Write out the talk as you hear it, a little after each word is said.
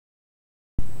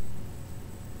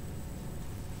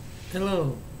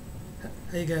Hello,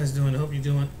 how you guys doing? I hope you're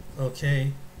doing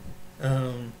okay.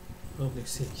 Um, Hopefully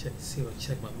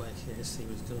check my mic here, see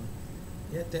what's doing.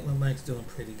 Yeah, I think my mic's doing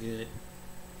pretty good.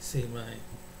 See my,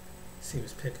 see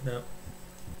what's picking up.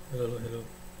 Hello, hello.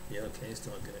 Yeah, okay, it's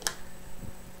doing good.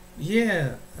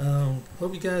 Yeah,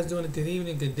 hope you guys doing a good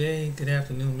evening, good day, good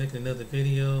afternoon, making another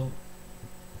video.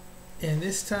 And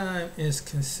this time is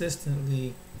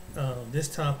consistently,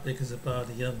 this topic is about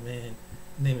a young man.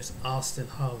 His name is Austin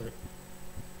Holler.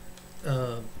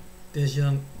 uh, this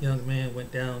young man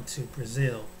went down to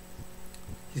Brazil.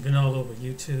 He's been all over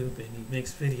YouTube and he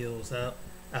makes videos out.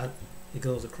 He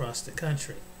goes across the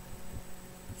country,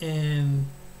 and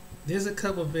there's a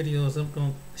couple of videos. I'm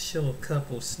gonna show a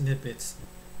couple snippets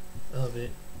of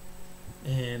it,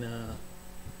 and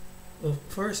well,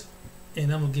 first,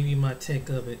 and I'm gonna give you my take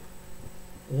of it.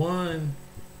 One,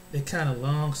 they're kind of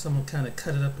long. Someone kind of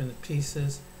cut it up into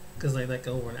pieces because like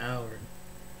over an hour.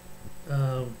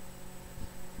 Um,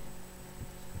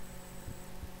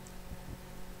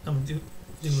 I'm gonna do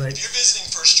like. If you're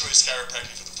visiting First Choice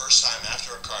Chiropractic for the first time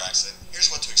after a car accident, here's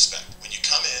what to expect. When you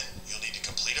come in, you'll need to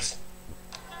complete a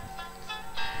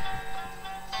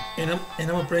And I'm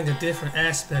gonna bring a different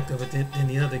aspect of it than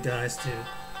the other guys do.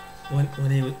 When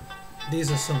they these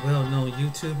are some well-known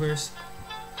YouTubers,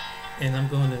 and I'm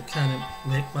going to kind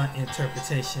of make my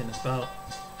interpretation about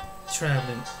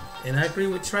traveling. And I agree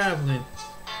with traveling,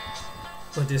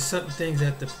 but there's certain things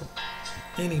that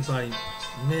anybody,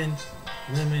 men,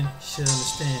 women, should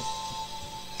understand.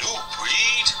 new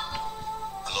breed,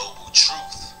 global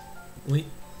truth.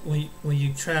 When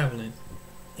you traveling,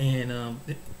 and I'm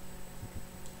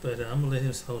gonna let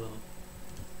him hold on.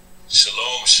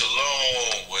 Shalom,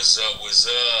 shalom. What's up, what's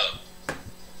up?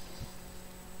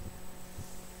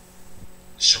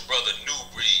 It's your brother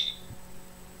New Breed.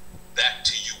 Back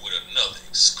to you with another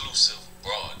exclusive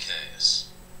broadcast.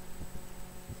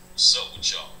 What's up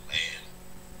with y'all, man?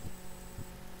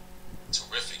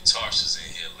 Terrific Tarsha's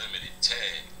in here, limited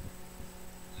tag.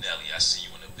 Nelly, I see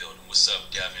you in the building. What's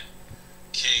up, Gavin?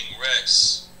 King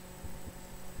Rex.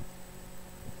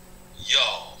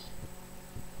 Y'all.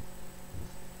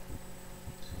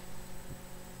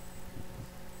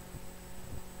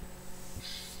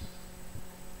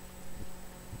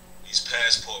 These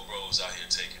passport bros out here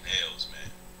taking L's,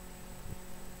 man.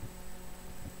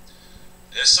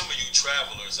 There's some of you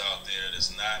travelers out there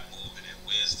that's not moving in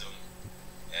wisdom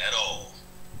at all.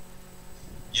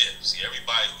 Yeah, see,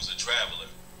 everybody who's a traveler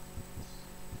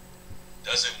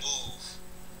doesn't move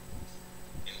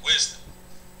in wisdom.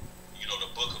 You know,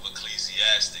 the book of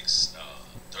Ecclesiastes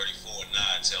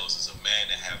 34:9 tells us, a man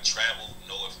that have traveled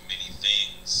knoweth many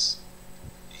things.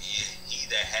 He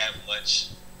that have much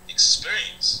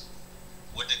experience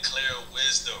would declare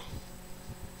wisdom.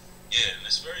 Yeah, and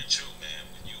it's very true, man.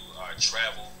 When you are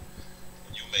travel,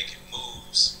 when you making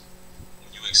moves,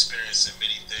 when you experiencing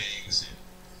many things and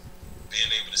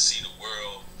being able to see the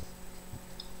world,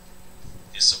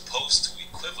 is supposed to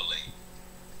equivalent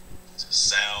to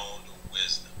sound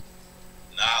wisdom,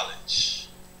 knowledge.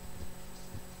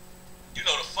 You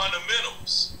know, the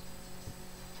fundamentals.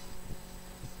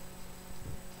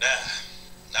 Nah,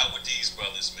 not with these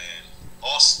brothers, man.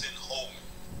 Austin Holman,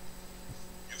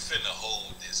 you finna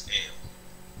hold this L.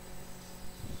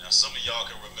 Now, some of y'all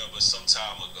can remember some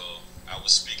time ago, I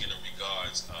was speaking in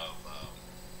regards of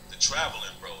the traveling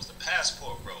bros, the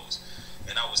passport bros,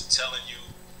 and I was telling you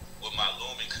what my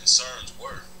looming concerns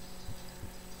were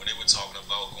when they were talking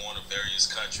about going to various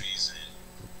countries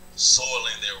and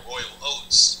soiling their royal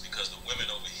oats because the women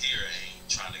over here ain't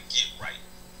trying to get right.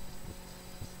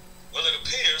 Well, it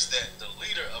appears that the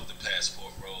leader of the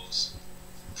passport bros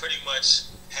pretty much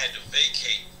had to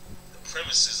vacate the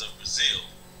premises of Brazil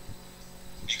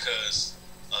because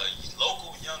a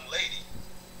local young lady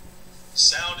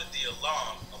sounded the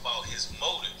alarm about his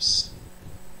motives,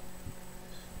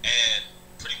 and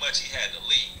pretty much he had to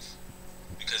leave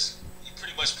because he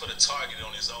pretty much put a target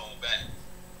on his own back.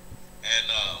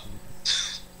 And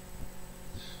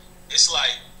it's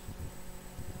like,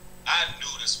 I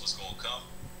knew this was gonna come.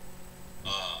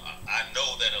 I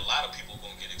know that a lot of people are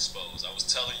gonna get exposed. I was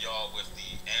telling y'all with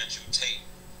the Andrew Tate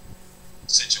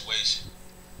situation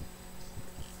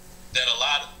that a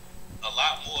lot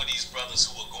more of these brothers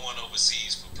who are going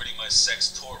overseas for pretty much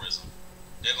sex tourism,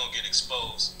 they're gonna get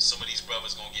exposed. Some of these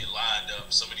brothers gonna get lined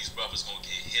up. Some of these brothers gonna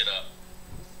get hit up,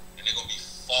 and they're gonna be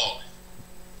falling.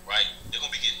 Right? They're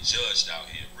gonna be getting judged out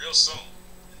here real soon.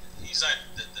 He's not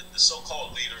the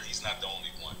so-called leader. He's not the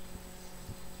only one.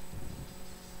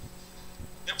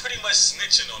 They're pretty much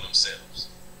snitching on themselves.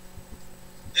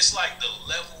 It's like the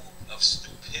level of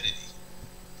stupidity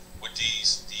with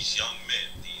these young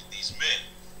men, these men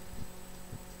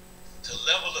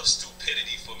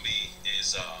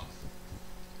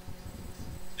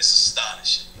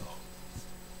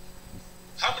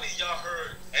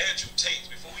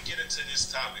into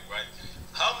this topic, right?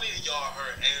 How many of y'all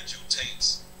heard Andrew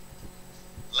Tate's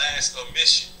last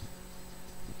admission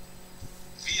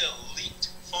via leaked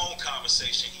phone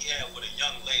conversation he had with a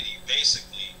young lady,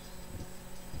 basically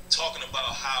talking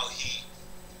about how he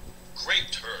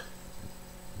raped her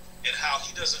and how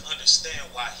he doesn't understand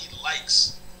why he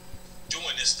likes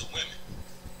doing this to women.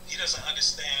 He doesn't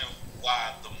understand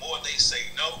why the more they say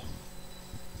no,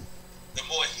 the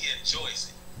more he enjoys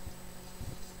it.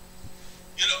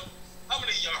 You know, how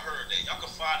many of y'all heard that? Y'all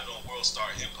can find it on World Star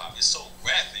Hip Hop. It's so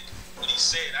graphic when he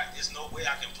said, "There's no way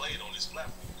I can play it on this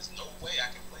platform. There's no way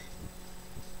I can play it."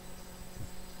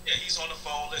 Yeah, he's on the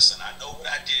phone. Listen, I know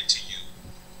what I did to you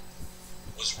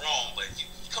was wrong, but you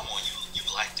come on, you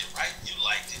liked it, right? You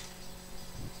liked it.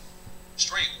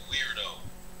 Straight weirdo.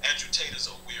 Andrew Tate is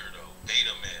a weirdo,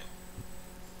 beta male.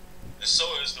 And so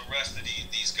is the rest of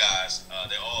these guys.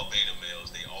 They're all beta males.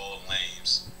 They all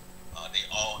lames. They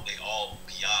all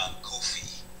beyond goofy.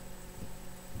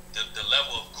 The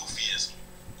level of goofyism.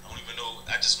 I don't even know.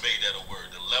 I just made that a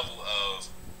word. The level of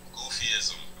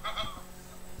goofyism.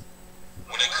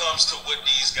 When it comes to what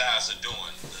these guys are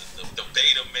doing, the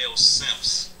beta male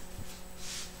simps.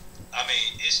 I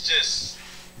mean, it's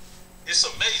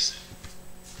amazing.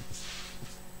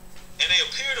 And they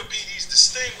appear to be these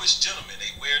distinguished gentlemen.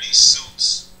 They wear these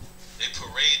suits. They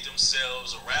parade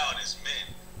themselves around as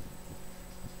men.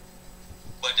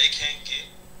 But they can't get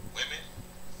women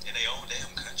in their own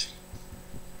damn country.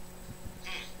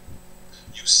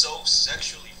 You so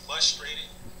sexually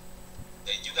frustrated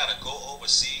that you gotta go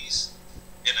overseas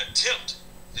and attempt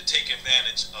to take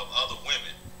advantage of other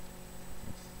women.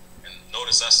 And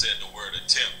notice I said the word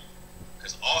attempt,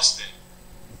 because Austin,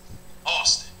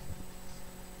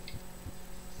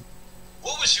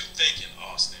 what was you thinking,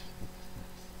 Austin?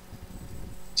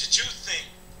 Did you think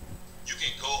you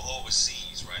can go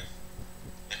overseas, right?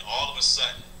 And all of a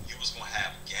sudden you was gonna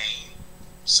have game,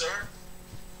 sir?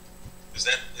 Is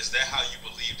that how you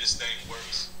believe this thing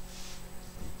works?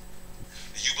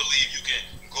 Do you believe you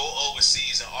can go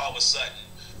overseas and all of a sudden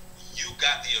you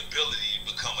got the ability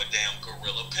to become a damn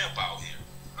gorilla pimp out here?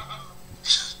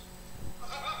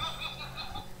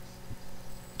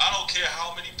 I don't care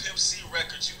how many Pimp C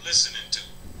records you listening to.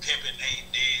 Pimpin'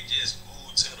 ain't dead, just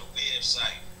move to the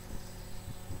website.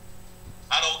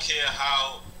 I don't care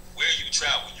where you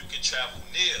travel. You can travel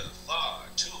near, far,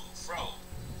 to, fro.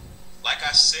 Like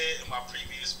I said in my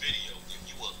previous video, if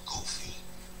you are goofy,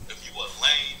 if you are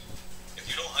lame, if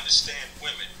you don't understand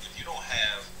women, if you don't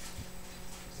have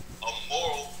a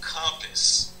moral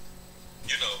compass,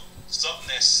 something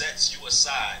that sets you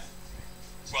aside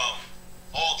from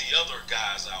all the other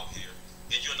guys out here,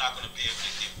 then you're not going to be able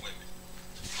to get women.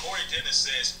 Corey Dennis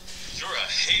says, "You're a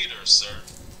hater, sir."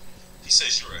 He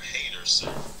says, "You're a hater,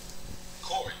 sir."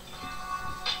 Corey,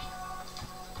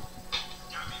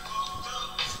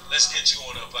 let's get you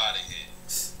on up out of here.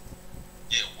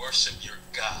 Yeah, worship your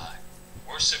God.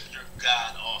 Worship your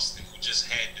God, Austin, who just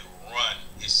had to run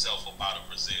himself up out of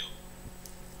Brazil.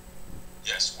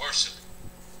 Yes, worship him.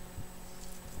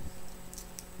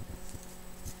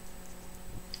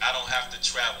 I don't have to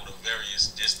travel to various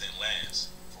distant lands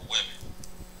for women.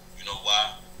 You know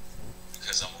why?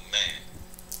 Because I'm a man.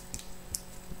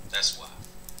 That's why.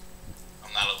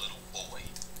 I'm not a little boy.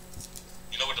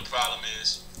 You know what the problem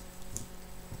is?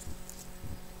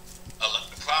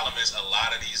 The problem is a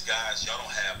lot of these guys, y'all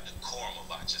don't have decorum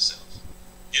about yourself.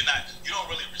 You don't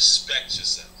really respect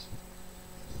yourself.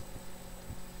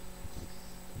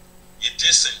 You're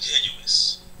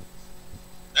disingenuous.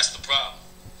 That's the problem.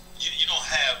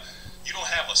 You don't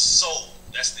have a soul.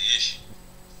 That's the issue.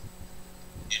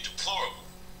 You're deplorable.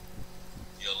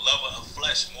 You're a lover of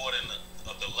flesh more than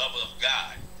the lover of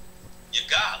God. You're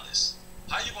godless.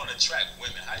 How you going to attract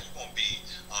women? How you going to be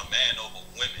a man over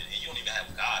women and you don't even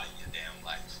have God in your damn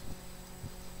life?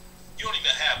 You don't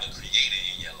even have the Creator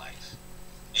in your life,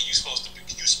 and you're supposed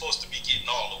to be getting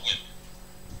all the women.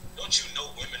 Don't you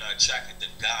know women are attracted to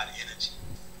God energy?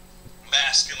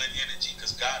 Masculine energy,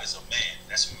 because God is a man.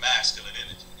 That's masculine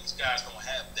energy. These guys don't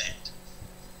have that.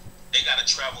 They got to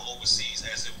travel overseas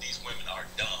as if these women are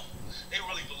dumb. They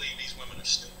really believe these women are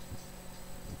stupid.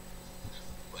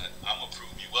 But I'm going to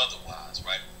prove you otherwise,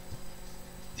 right?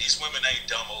 These women ain't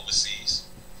dumb overseas.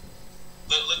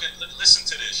 Listen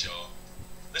to this, y'all.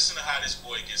 Listen to how this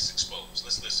boy gets exposed.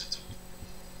 Let's listen to it.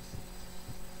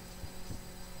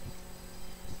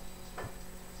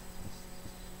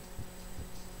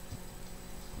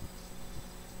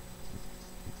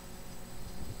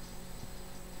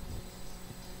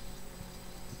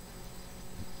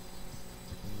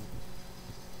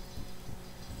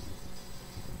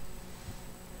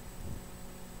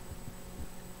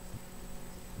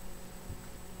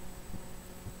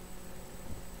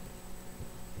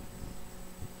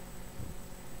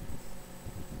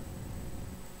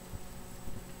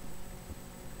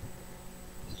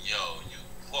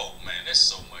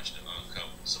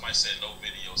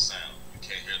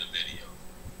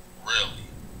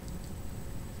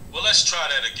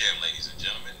 that again, ladies and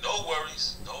gentlemen. No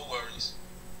worries, no worries.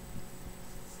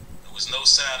 There was no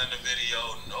sound in the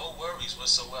video, no worries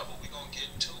whatsoever. We're gonna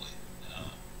get to it.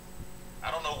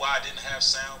 I don't know why I didn't have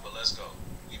sound, but let's go.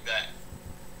 We back.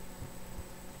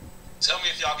 Tell me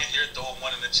if y'all can hear it. Throw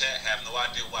one in the chat. Have no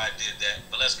idea why I did that,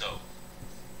 but let's go.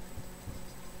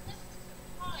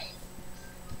 Hi.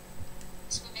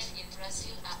 Women in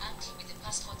Brazil are angry with the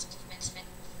passport movement's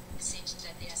message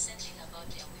that they are sending about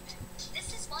their women.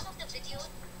 This is one of the videos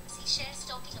he shares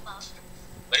talking about.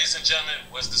 Ladies and gentlemen,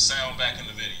 was the sound back in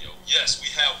the video? Yes,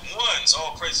 we have ones.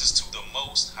 All praises to the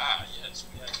Most High. Yes,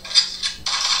 we have ones.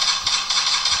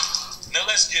 Now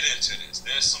let's get into this.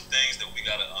 There's some things that we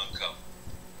gotta uncover.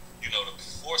 You know, the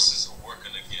forces are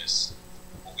working against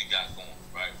what we got going,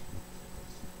 right?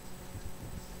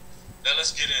 Now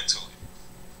let's get into it.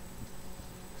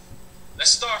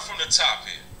 Let's start from the top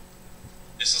here.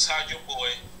 This is how your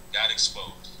boy got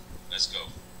exposed. Let's go.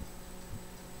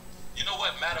 You know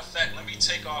what? Matter of fact, let me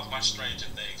take off my Stranger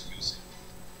Things music.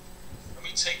 Let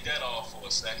me take that off for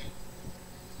a second.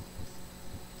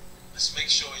 Let's make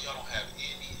sure y'all don't have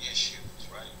any issues,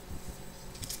 right?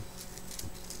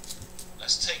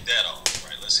 Let's take that off,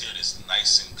 right? Let's hear this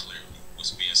nice and clearly.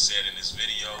 What's being said in this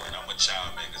video, and I'm gonna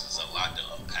chime in because there's a lot to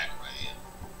unpack right here.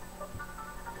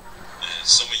 And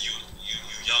some of you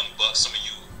young bucks, some of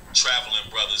you traveling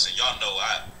brothers, and y'all know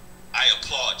I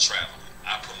applaud traveling.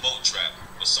 I promote travel,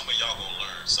 but some of y'all gonna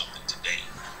learn something today,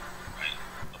 right?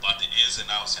 About the ins and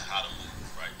outs and how to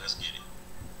move, right? Let's get it.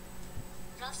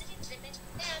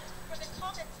 And for the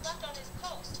comments left on his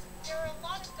post, there are a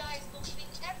lot of guys believing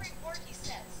every word he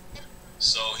says.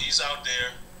 So he's out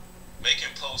there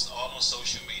making posts all on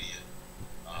social media.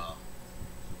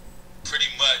 Pretty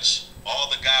much all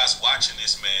the guys watching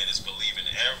this man is believing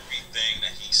everything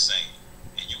that he's saying.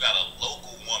 And you got a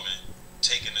local woman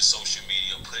taking to social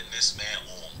media, putting this man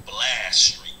on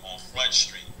Blast Street, on Front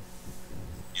Street.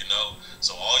 You know?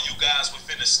 So all you guys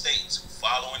within the states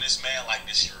following this man like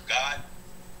this your God,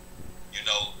 you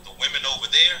know, the women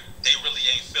over there, they really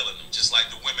ain't feeling them, just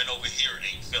like the women over here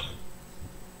ain't feeling them,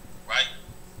 right?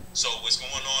 So what's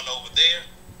going on over there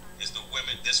is the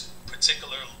women, this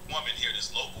particular woman here,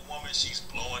 this local woman, she's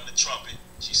blowing the trumpet,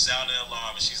 she's sounding the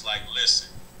alarm, and she's like,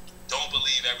 listen, don't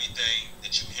believe everything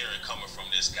that you're hearing coming from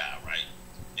this guy, right?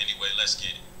 Anyway, let's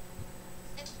get it.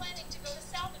 And planning to go to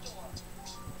Salvador.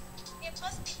 It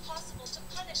must be possible to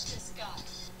punish this guy.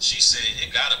 She said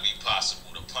it gotta be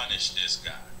possible to punish this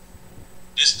guy.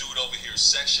 This dude over here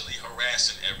sexually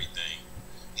harassing everything.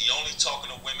 He only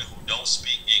talking to women who don't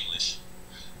speak English.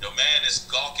 The man is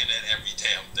gawking at every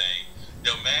damn thing.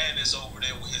 The man is over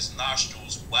there with his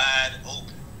nostrils wide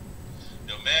open.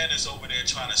 The man is over there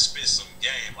trying to spit some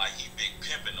game like he big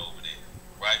pimping over there,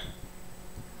 right?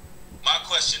 My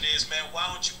question is, man, why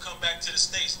don't you come back to the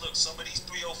States? Look, some of these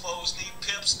 304s need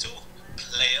pimps too.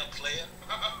 Player.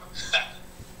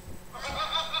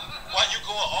 Why you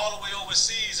going all the way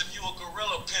overseas if you a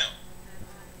gorilla pimp?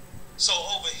 So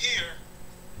over here,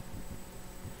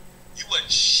 you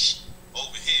wasn't shit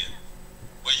over here.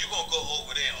 But you gonna go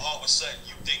over there and all of a sudden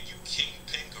you think you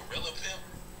kingpin gorilla pimp?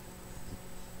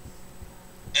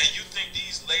 And you think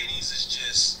these ladies is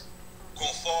just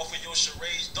gonna fall for your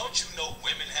charades? Don't you know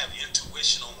women have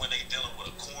intuition on when they dealing with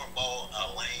a cornball,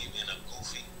 a lame, and a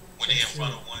goofy when they in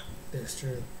front of one? That's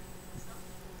true.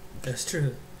 That's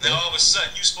true. Now all of a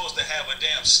sudden you supposed to have a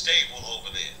damn stable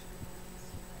over there.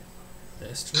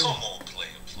 That's true. Come on, player.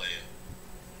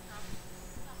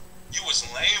 You was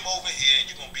lame over here and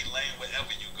you're gonna be lame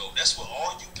wherever you go. That's what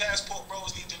all you passport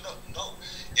bros need to know. No,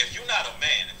 if you're not a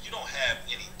man, if you don't have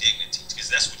any dignity,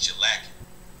 because that's what you're lacking.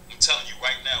 I'm telling you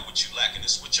right now what you're lacking.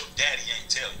 It's what your daddy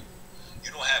ain't tell you.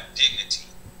 You don't have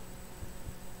dignity.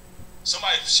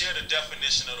 Somebody share the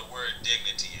definition of the word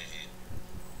dignity in here.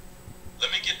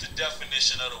 Let me get the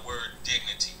definition of the word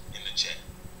dignity in the chat.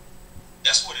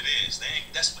 That's what it is.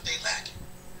 That's what they lacking.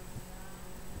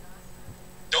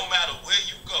 Don't matter where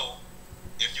you go,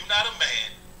 if you're not a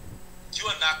man, you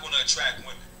are not going to attract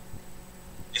women.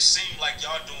 It seems like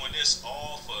y'all doing this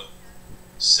all for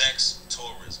sex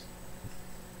tourism.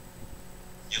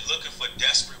 You're looking for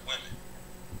desperate women.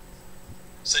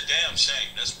 It's a damn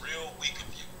shame. That's real weak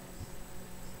of you.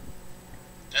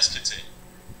 Let's continue.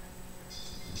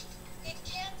 It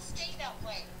can't stay that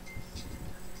way.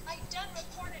 I done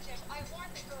reported him. I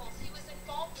warned the girls he was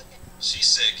involved with it. She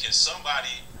said, can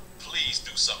somebody please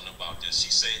do something about this?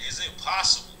 She said, is it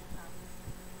possible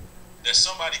that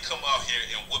somebody come out here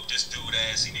and whoop this dude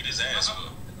ass? He need his ass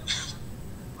whooped.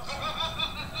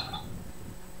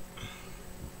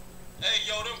 Hey,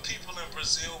 yo, them people in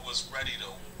Brazil was ready to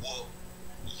whoop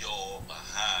your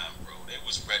behind, bro. They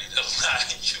was ready to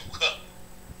line you up.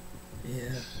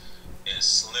 Yeah. And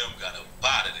Slim got up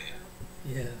out of there.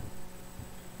 Yeah.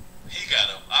 He got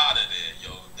up out of there,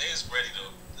 yo. They was ready to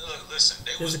listen.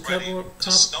 They There's was a ready couple of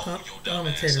to stone your dumb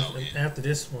ass commentators out here. after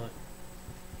this one.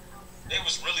 They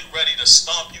was really ready to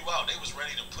stomp you out. They was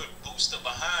ready to put booster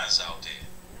behinds out there.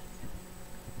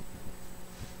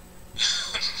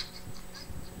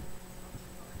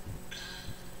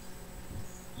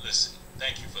 Listen,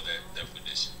 thank you for that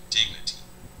definition. Dignity.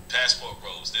 Passport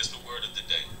Rose, there's the word of the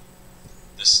day.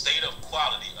 The state of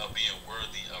quality of being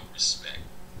worthy of respect.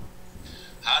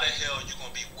 How the hell you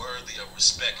gonna be worthy of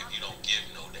respect if you don't give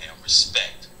no damn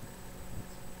respect?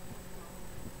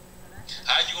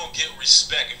 How you gonna get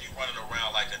respect if you running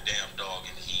around like a damn dog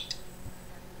in heat?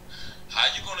 How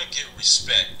you gonna get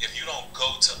respect if you don't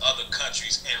go to other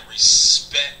countries and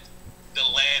respect the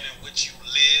land in which you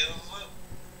live?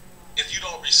 If you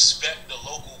don't respect the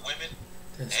local women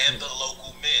and the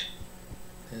local men?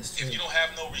 If you don't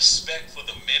have no respect for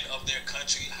the men of their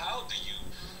country, how do you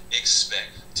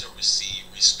expect to receive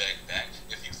respect back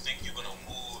if you think you're gonna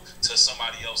move to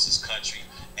somebody else's country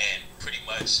and pretty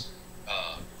much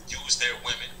use their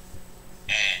women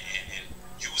and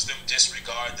use them,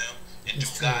 disregard them, and do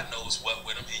God knows what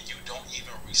with them, and you don't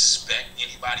even respect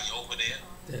anybody over there?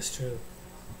 That's true.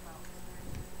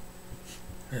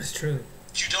 That's true.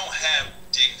 You don't have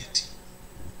dignity.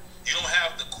 You don't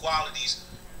have the qualities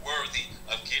worthy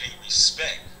of getting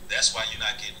respect. That's why you're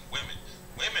not getting women.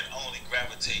 Women only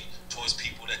gravitate towards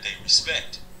people that they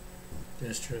respect.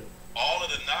 That's true. All of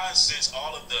the nonsense,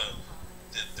 all of the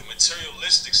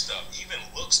materialistic stuff, even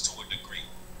looks to a degree.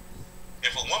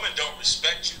 If a woman don't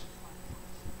respect you,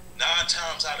 9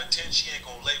 times out of 10 she ain't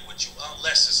gonna lay with you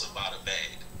unless it's about a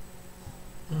bag.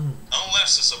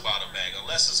 Unless it's about a bag,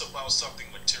 unless it's about something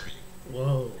material.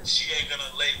 Whoa. She ain't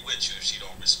gonna lay with you if she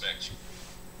don't respect you.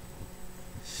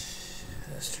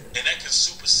 That's true. And that can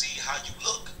supersede how you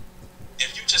look.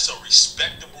 If you just a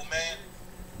respectable man,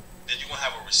 then you're gonna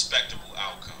have a respectable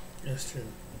outcome. That's true.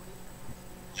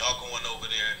 Y'all going over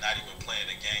there and not even playing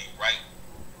the game right.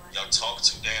 Y'all talk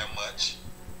too damn much.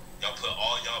 Y'all put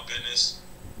all y'all business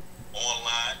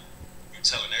online. You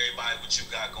telling everybody what you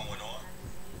got going on.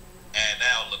 And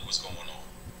now look what's going on.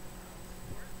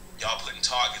 Y'all putting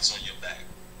targets on your back.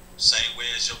 Same way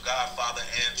as your godfather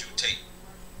Andrew Tate.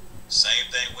 Same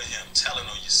thing with him, telling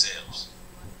on yourselves.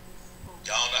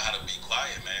 Y'all don't know how to be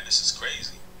quiet, man. This is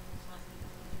crazy.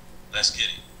 Let's get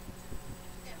it.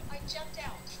 I jumped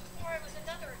out before I was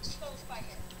another exposed by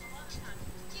him.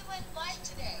 He went live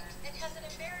today and has an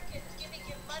American giving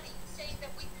him money, saying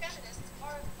that we feminists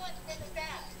are a foot in the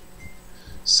bag.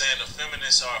 Saying the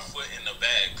feminists are a foot in the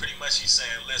bag. Pretty much he's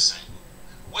saying, listen,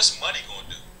 what's money gonna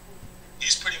do?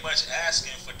 He's pretty much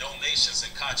asking for donations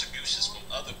and contributions from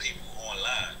other people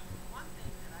online.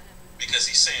 Because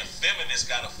he's saying feminists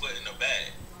got a foot in the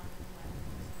bag.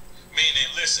 Meaning,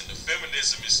 listen, the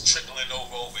feminism is trickling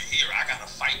over here. I gotta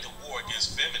fight the war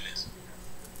against feminism.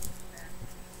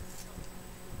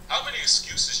 How many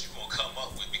excuses you gonna come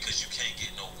up with because you can't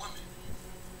get no women?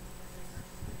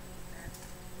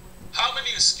 How many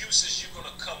excuses you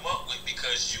gonna come up with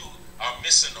because you are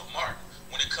missing the mark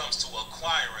when it comes to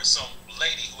acquiring some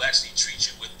lady who actually treats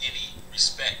you with any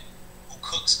respect, who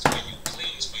cooks for you,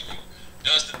 cleans for you,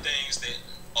 does the things that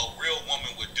a real woman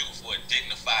would do for a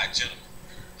dignified gentleman?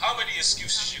 How many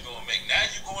excuses you gonna make? Now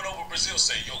you going over Brazil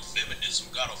saying, yo, feminism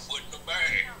got a foot in the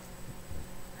bag.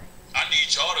 I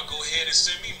need y'all to go ahead and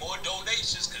send me more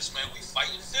donations because, man, we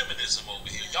fighting feminism over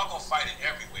here. Y'all gonna fight it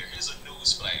everywhere. Here's a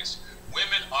news flash.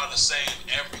 Women are the same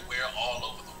everywhere, all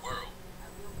over the world.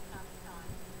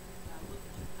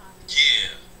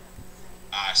 Yeah,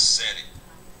 I said it.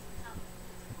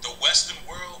 The Western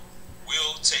world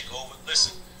will take over.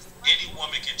 Listen, any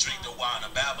woman can drink the wine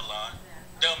of Babylon.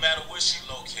 Doesn't matter where she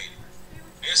located.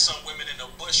 There's some women in the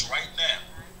bush right now.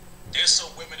 There's some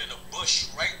women in the bush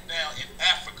right now in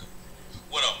Africa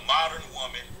with a modern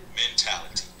woman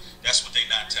mentality. That's what they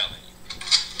not telling you.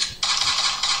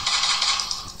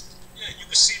 Yeah, you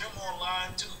can see them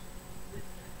online too.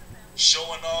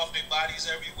 Showing off their bodies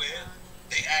everywhere.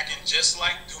 They acting just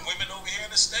like the women over here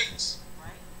in the States.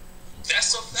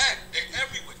 That's a fact. They're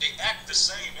everywhere. They act the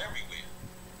same everywhere.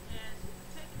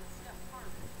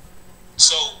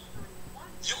 So,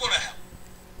 you're going to have...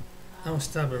 I'm gonna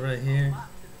stop it right here.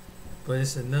 But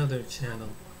it's another channel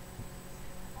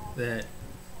that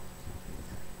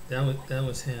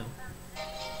was him.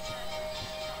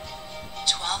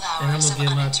 12 And I'm hours gonna of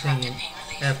give my uninterrupted opinion pain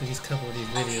relief. after these couple of these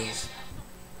videos.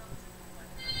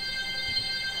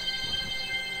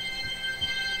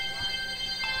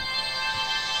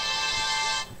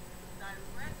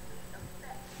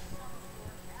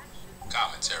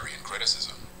 Commentary and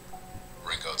criticism.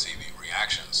 Ringo TV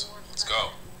Reactions. Let's go.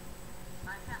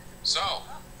 So,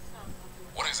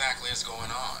 what exactly is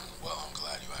going on? Well, I'm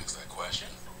glad you asked that question.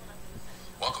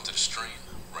 Welcome to the stream,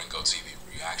 Ringo TV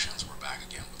Reactions. We're back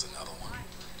again with another one.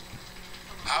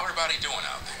 How everybody doing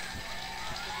out there?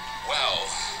 Well,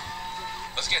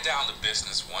 let's get down to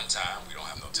business one time. We don't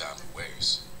have no time to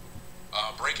waste.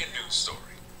 Breaking news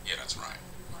story. Yeah, that's right.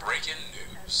 Breaking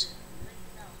news.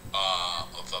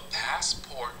 The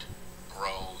Passport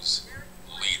Bros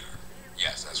leader.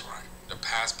 Yes, that's right. The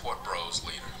Passport Bros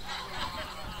leader.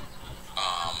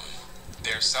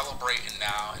 They're celebrating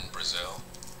now in Brazil.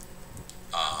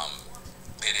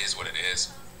 It is what it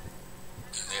is.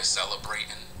 They're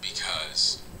celebrating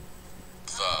because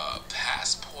the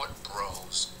Passport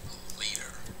Bros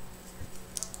leader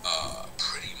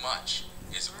pretty much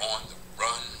is on the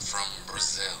run from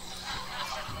Brazil.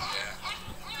 Yeah.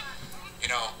 You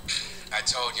know, I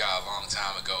told y'all a long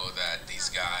time ago that these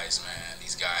guys, man,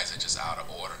 these guys are just out of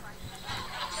order.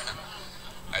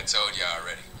 I told y'all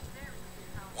already.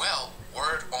 Well,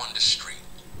 word on the street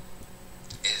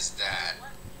is that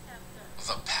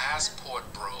the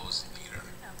Passport Bros leader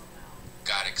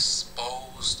got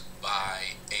exposed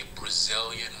by a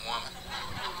Brazilian woman.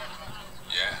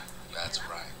 Yeah, that's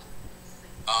right.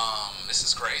 This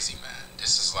is crazy, man.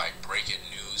 This is like breaking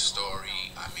news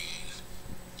story. I mean,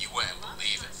 you wouldn't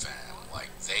believe it, fam. Like,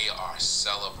 they are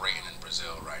celebrating in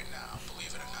Brazil right now,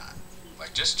 believe it or not.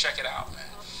 Like, just check it out, man.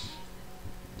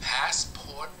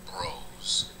 Passport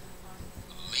Bros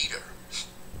leader,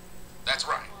 that's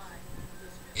right,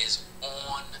 is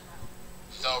on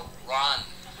the run.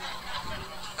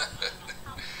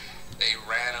 They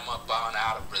ran him up on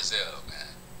out of Brazil,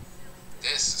 man.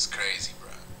 This is crazy, bro.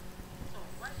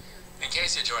 In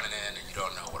case you're joining in and you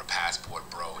don't know what a passport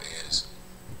bro is,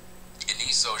 in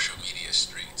these social media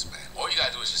streets, man, all you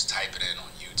gotta do is just type it in on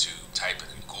YouTube, type it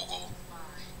in Google,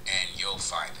 and you'll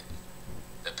find it.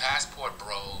 The Passport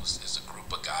Bros is a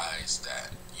group of guys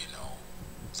that, you know,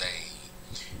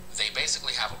 they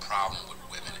basically have a problem with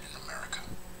women in America.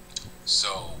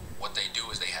 So what they do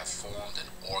is they have formed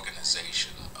an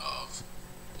organization of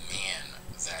men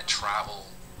that travel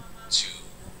to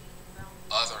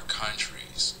other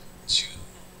countries to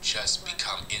just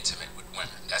become intimate with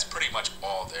women. That's pretty much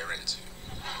all they're into.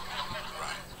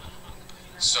 Right.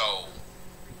 So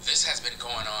this has been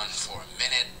going on for a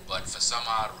minute, but for some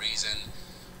odd reason,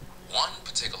 one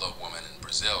particular woman in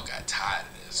Brazil got tired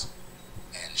of this,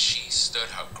 and she stood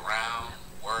her ground.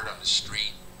 Word on the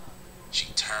street, she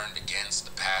turned against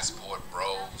the Passport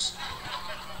Bros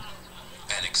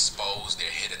and exposed their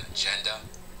hidden agenda.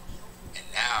 And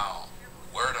now,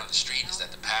 word on the street is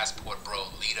that the Passport Bro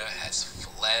leader has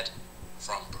fled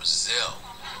from Brazil.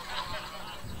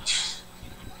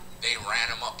 They ran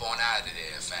him up on out of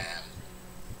there, fam.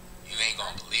 You ain't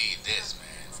gonna believe this,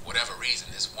 man. For whatever reason,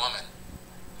 this woman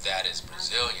that is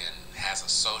Brazilian has a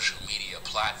social media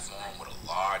platform with a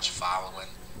large following,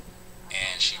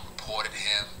 and she reported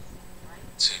him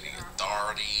to the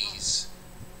authorities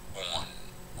on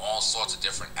all sorts of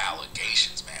different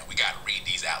allegations, man. We gotta read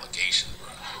these allegations, bro.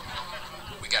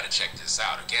 We gotta check this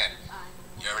out. Again,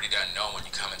 you already done know when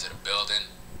you come into the building,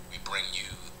 we bring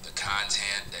you the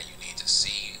content that you need to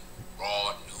see,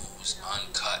 raw news,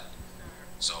 uncut.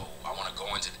 So I wanna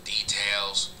go into the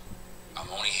details. I'm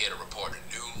only here to report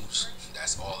the news.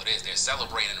 That's all it is. They're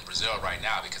celebrating in Brazil right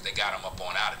now because they got him up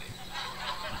on out of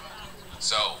there.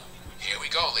 So, here we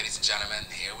go, ladies and gentlemen.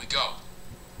 Here we go.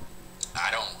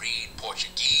 I don't read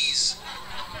Portuguese,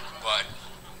 but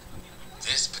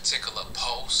this particular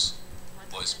post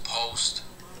was posted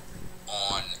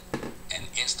on an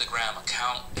Instagram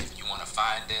account. If you want to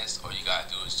find this, all you got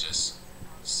to do is just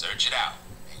search it out,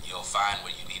 and you'll find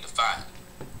what you need to find,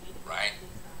 right?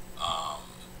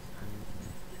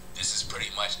 This is pretty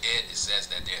much it. It says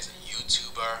that there's a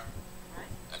YouTuber,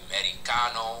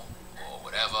 Americano, or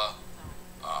whatever.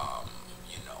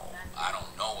 You know, I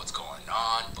don't know what's going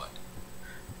on, but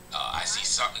I see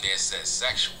something there that says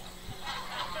sexual.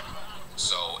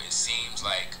 So it seems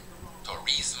like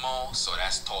turismo, so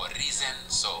that's tourism.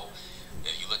 So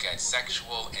if you look at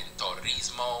sexual and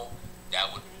turismo,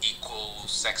 that would equal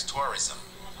sex tourism.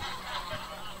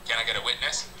 Can I get a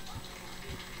witness?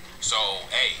 So,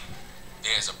 hey,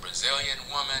 there's a Brazilian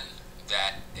woman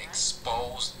that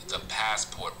exposed the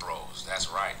Passport Bros. That's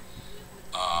right.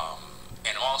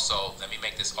 And also, let me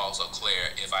make this also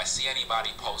clear. If I see anybody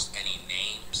post any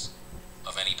names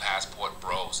of any Passport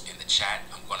Bros in the chat,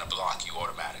 I'm going to block you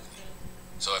automatically.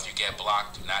 So if you get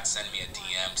blocked, do not send me a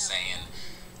DM saying,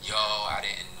 yo, I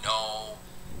didn't know.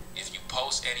 If you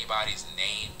post anybody's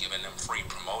name, giving them free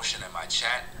promotion in my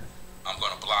chat, I'm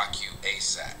going to block you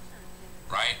ASAP.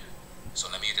 Right? So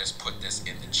let me just put this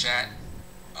in the chat.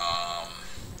 Let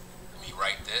me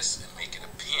write this and make it a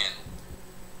pin,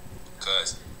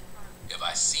 because if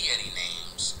I see any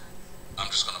names, I'm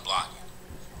just gonna block you.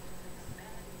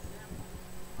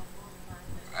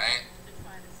 Right?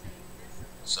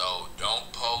 So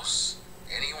don't post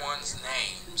anyone's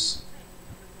names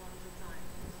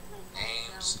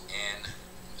in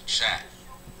the chat,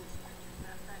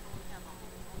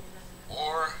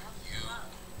 or you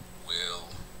will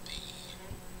be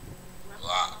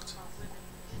blocked.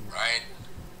 Right?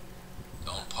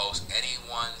 Don't post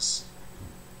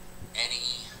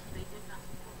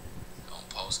don't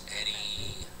post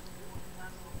any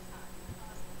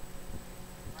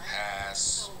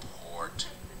passport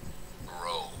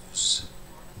bros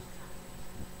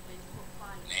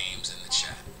names in the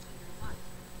chat,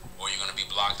 or you're gonna be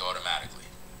blocked automatically.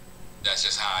 That's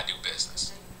just how I do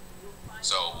business.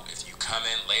 So if you come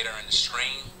in later in the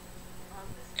stream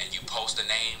and you post a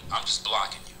name, I'm just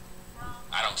blocking you.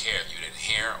 I don't care if you didn't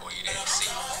hear or you didn't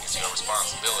see. It's your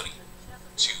responsibility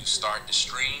to start the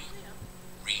stream,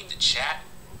 read the chat,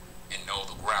 and know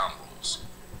the ground rules.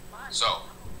 So,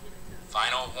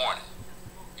 final warning,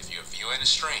 if you're viewing the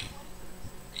stream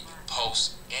and you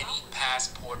post any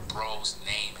Passport Bros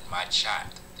name in my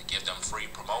chat to give them free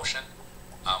promotion,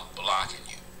 I'm blocking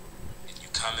you. If you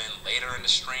come in later in the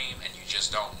stream and you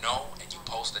just don't know and you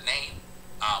post a name,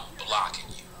 I'm blocking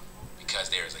you. Because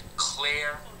there is a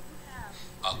clear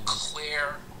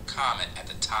comment at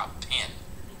the top pin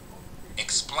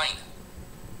explaining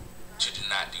to do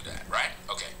not do that, right?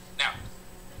 Okay, now,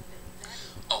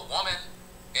 a woman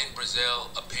in Brazil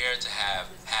appeared to have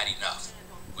had enough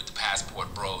with the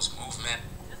Passport Bros movement.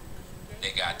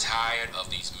 They got tired of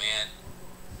these men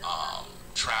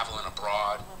traveling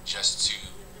abroad just to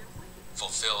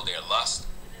fulfill their lust,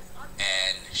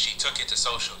 and she took it to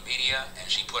social media and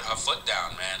she put her foot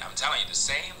down, man. I'm telling you, the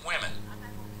same women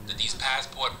that these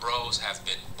Passport Bros have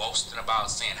been boasting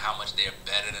about, saying how much they're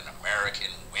better than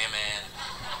American women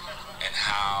and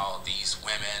how these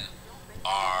women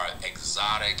are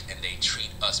exotic and they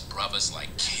treat us brothers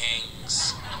like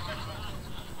kings.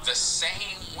 The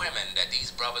same women that these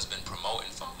brothers been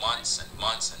promoting for months and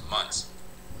months and months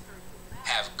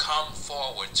have come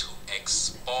forward to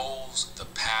expose the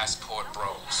Passport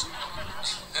Bros.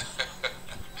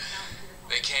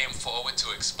 They came forward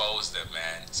to expose them,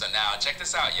 man. So now, check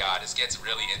this out, y'all. This gets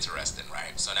really interesting,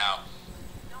 right? So now,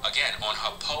 again, on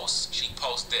her post, she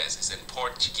posts this. It's in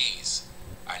Portuguese.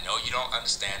 I know you don't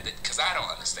understand it, because I don't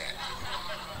understand it.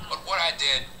 But what I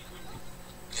did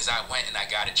is I went and I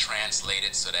got it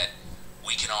translated so that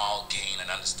we can all gain an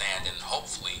understanding,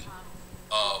 hopefully,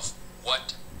 of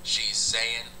what she's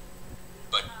saying.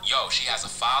 But, yo, she has a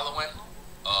following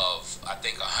of, I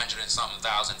think, 100 and something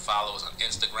thousand followers on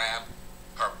Instagram.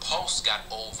 Her post got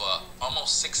over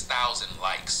almost 6,000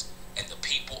 likes, and the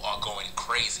people are going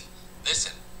crazy.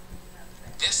 Listen,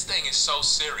 this thing is so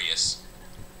serious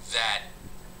that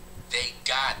they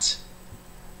got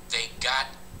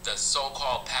the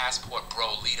so-called Passport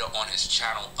Bro leader on his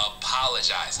channel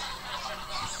apologizing.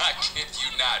 I kid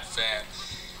you not, fam.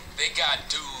 They got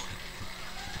dude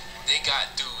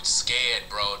scared,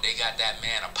 bro. They got that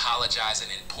man apologizing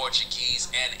in Portuguese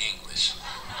and English.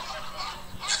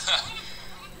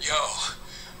 Yo,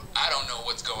 I don't know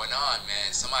what's going on,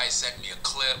 man. Somebody sent me a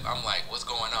clip. I'm like, what's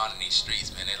going on in these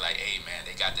streets, man? They're like, hey, man,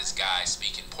 they got this guy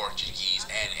speaking Portuguese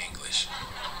and English.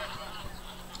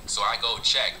 So I go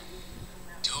check.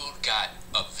 Dude got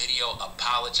a video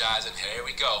apologizing. Here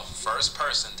we go. First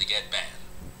person to get banned.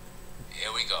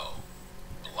 Here we go.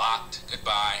 Blocked.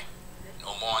 Goodbye.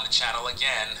 No more on the channel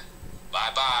again.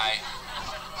 Bye-bye.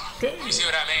 You see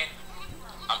what I mean?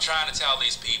 I'm trying to tell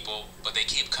these people, but they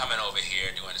keep coming over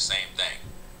here doing the same thing.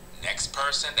 Next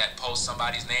person that posts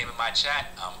somebody's name in my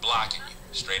chat, I'm blocking you.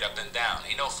 Straight up and down.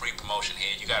 Ain't no free promotion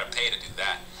here. You gotta pay to do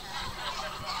that.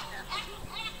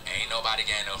 Ain't nobody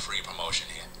getting no free promotion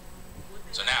here.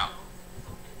 So now,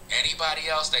 anybody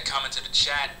else that come into the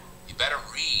chat, you better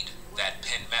read that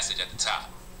pinned message at the top,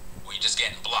 or you're just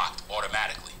getting blocked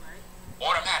automatically.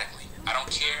 Automatically. I don't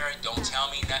care. Don't tell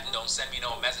me nothing. Don't send me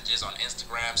no messages on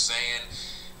Instagram saying,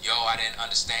 yo, I didn't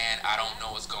understand. I don't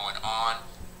know what's going on.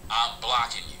 I'm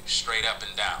blocking you straight up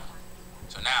and down.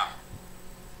 So now,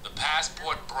 the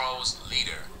Passport Bros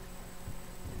leader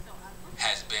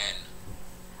has been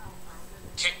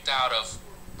kicked out of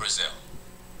Brazil,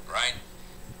 right?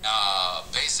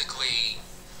 Basically,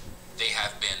 they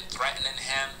have been threatening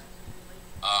him.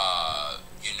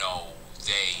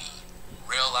 They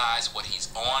realize what he's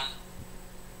on,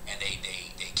 and they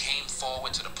came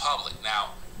forward to the public.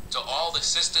 Now, to all the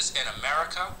sisters in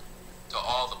America, to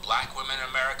all the black women in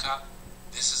America,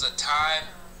 This is a time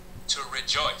to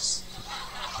rejoice.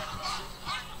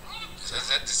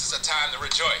 This is a time to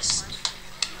rejoice.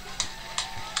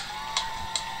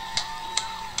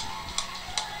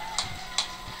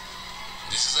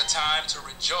 This is a time to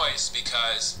rejoice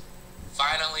because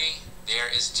finally there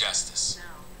is justice.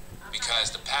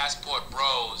 Because the Passport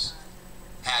Bros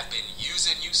have been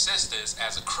using you sisters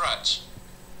as a crutch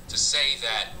to say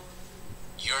that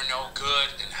you're no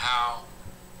good and how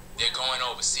they're going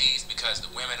overseas because the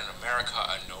women in America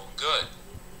are no good.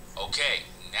 Okay,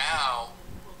 now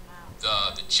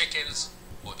the chickens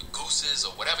or the gooses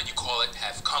or whatever you call it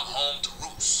have come home to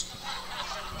roost.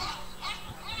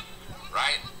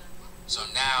 Right? So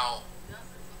now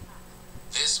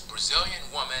this Brazilian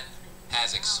woman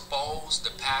has exposed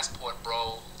the Passport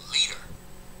Bro leader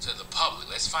to the public.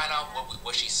 Let's find out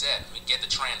what she said. Let me get the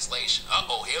translation.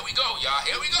 Uh-oh, here we go, y'all.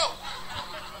 Here we go.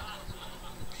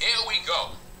 Here we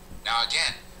go. Now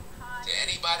again, to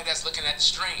anybody that's looking at the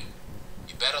stream,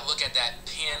 you better look at that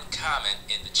pinned comment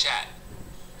in the chat.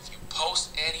 If you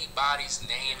post anybody's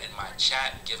name in my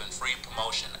chat giving free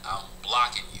promotion, I'm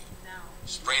blocking you.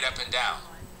 Straight up and down.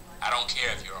 I don't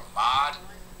care if you're a mod.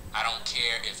 I don't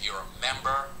care if you're a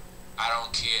member. I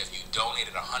don't care if you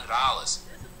donated $100.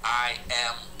 I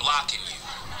am blocking you.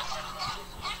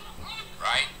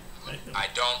 Right? I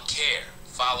don't care.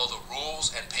 Follow the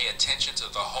rules and pay attention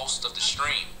to the host of the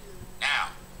stream. Now,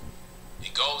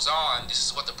 it goes on. This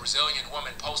is what the Brazilian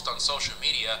woman posts on social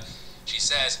media. She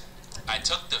says, I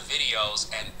took the videos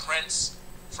and prints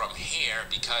from here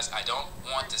because I don't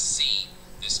want to see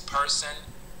this person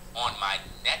on my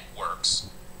networks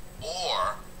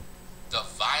or the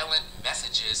violent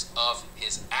messages of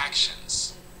his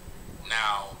actions.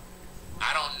 Now,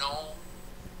 I don't know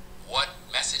what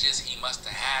messages he must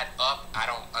have had up. I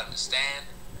don't understand.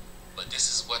 But this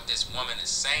is what this woman is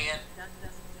saying.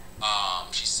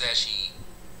 She says she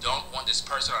don't want this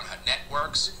person on her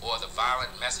networks or the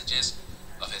violent messages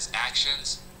of his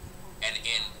actions. And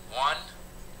in one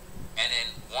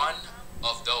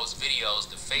of those videos,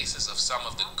 the faces of some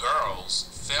of the girls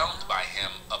filmed by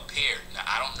him appeared. Now,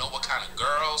 I don't know what kind of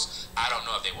girls. I don't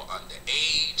know if they were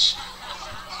underage.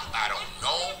 I don't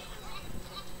know.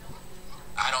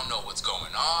 I don't know what's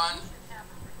going on.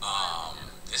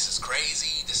 This is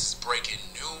crazy. This is breaking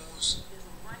news.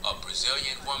 A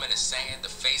Brazilian woman is saying the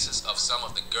faces of some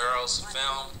of the girls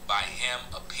filmed by him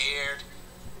appeared,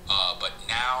 but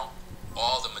now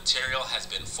all the material has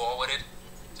been forwarded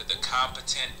to the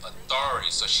competent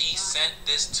authorities. So she sent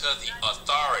this to the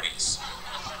authorities.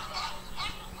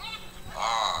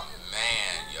 Oh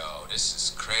man, yo, this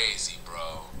is crazy,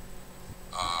 bro.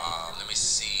 Let me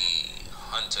see.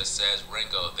 Hunter says,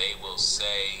 Ringo, they will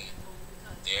say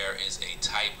there is a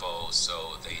typo,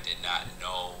 so they did not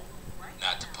know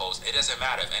not to post. It doesn't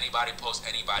matter if anybody posts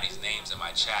anybody's names in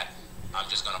my chat. I'm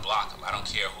just gonna block them. I don't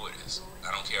care who it is.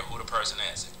 I don't care who the person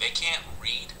is. If they can't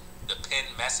read the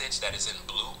pinned message that is in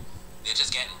blue, they're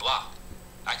just getting blocked.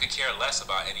 I could care less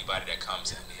about anybody that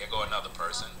comes in. Here go another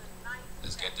person.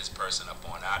 Let's get this person up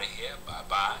on out of here.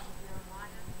 Bye-bye.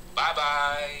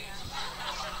 Bye-bye.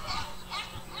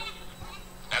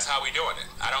 That's how we doing it.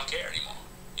 I don't care anymore.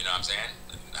 You know what I'm saying?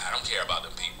 I don't care about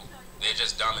them people. They're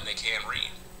just dumb and they can't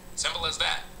read. Simple as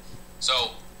that.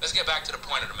 So let's get back to the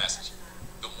point of the message.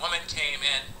 The woman came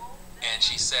in and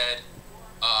she said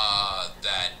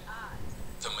that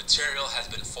the material has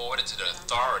been forwarded to the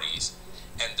authorities,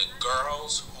 and the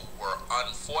girls who were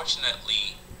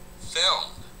unfortunately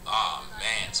filmed. Oh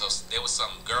man, so there was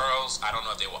some girls, I don't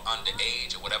know if they were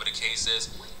underage or whatever the case is.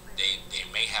 They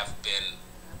may have been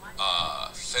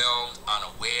filmed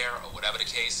unaware or whatever the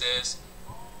case is,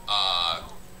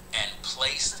 and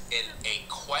placed in a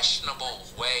questionable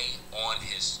way on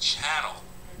his channel.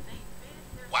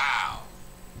 Wow.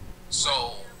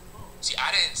 So, see,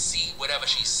 I didn't see whatever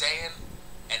she's saying,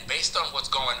 and based on what's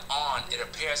going on, it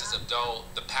appears as if though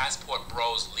the Passport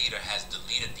Bros leader has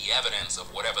deleted the evidence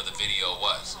of whatever the video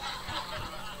was.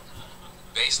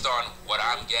 Based on what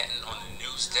I'm getting on the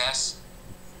news desk,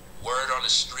 word on the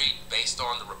street, based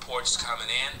on the reports coming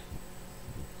in,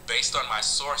 based on my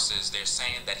sources, they're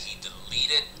saying that he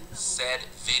deleted said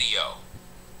video.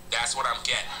 That's what I'm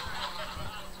getting.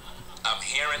 I'm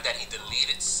hearing that he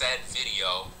deleted said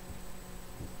video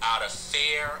out of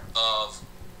fear of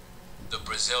the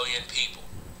Brazilian people.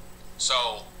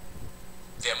 So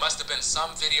there must have been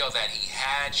some video that he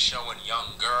had showing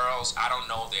young girls. I don't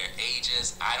know their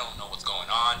ages. I don't know what's going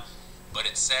on. But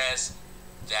it says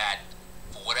that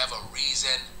for whatever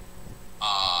reason,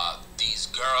 these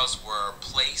girls were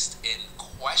placed in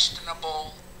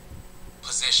questionable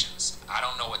positions. I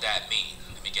don't know what that means.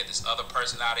 Let me get this other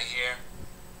person out of here.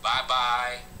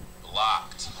 Bye-bye.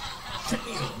 blocked.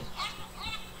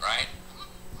 Right?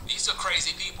 These are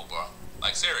crazy people, bro.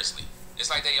 Like, seriously. It's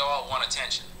like they all want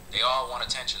attention. They all want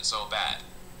attention so bad.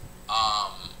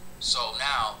 So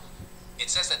now, it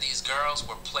says that these girls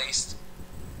were placed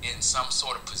in some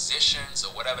sort of positions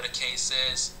or whatever the case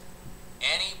is.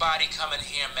 Anybody coming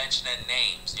here mentioning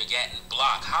names, you're getting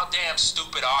blocked. How damn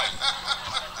stupid are you?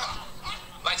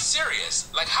 Like,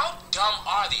 serious. Like, how dumb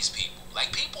are these people?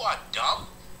 Like, people are dumb?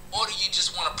 Or do you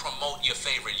just want to promote your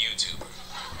favorite YouTuber?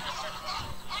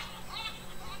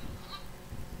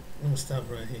 I'm gonna stop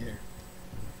right here.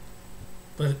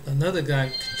 But another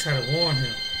guy tried to warn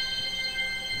him.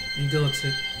 You go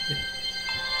to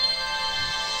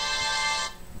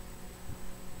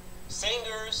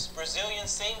singers, Brazilian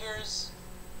singers.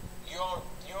 You're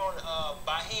on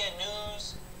Bahia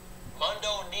News,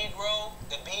 Mundo Negro,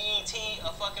 the BET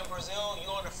of fucking Brazil. You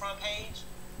on the front page,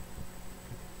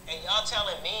 and y'all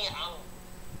telling me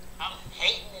I'm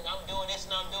hating and I'm doing this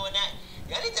and I'm doing that.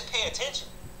 Y'all need to pay attention.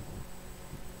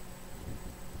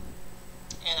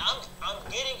 And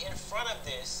I'm getting in front of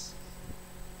this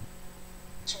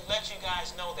to let you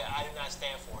guys know that I do not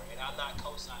stand for it, and I'm not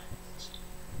co-signing this shit.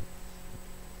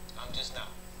 I'm just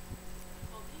not.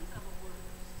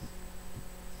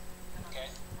 Okay?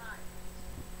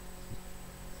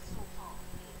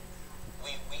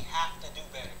 We have to do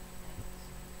better.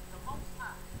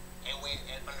 And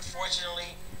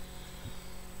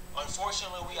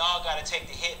unfortunately we all gotta take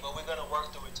the hit, but we're gonna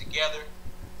work through it together.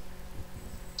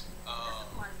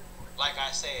 Like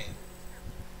I said,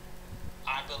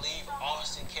 I believe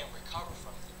Austin can recover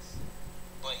from this,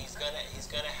 but he's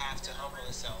gonna have to humble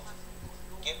himself,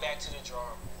 get back to the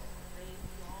drawing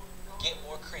board, get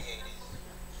more creative.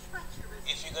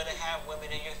 If you're gonna have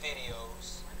women in your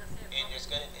videos, and you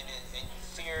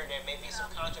fear there may be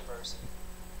some controversy,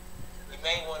 you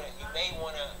may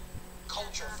wanna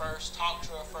coach her first, talk to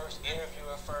her first, interview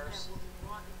her first,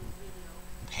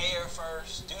 pay her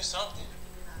first, do something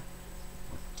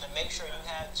to make sure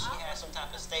she has some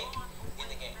type of stake in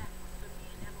the game.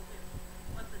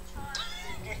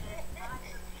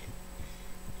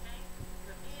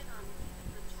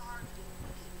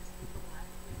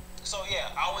 So yeah,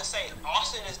 I would say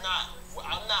Austin is not.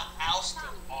 I'm not ousting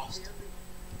Austin.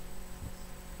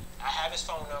 I have his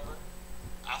phone number.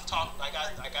 I've talked, like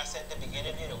I said at the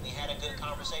beginning of the video, we had a good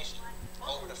conversation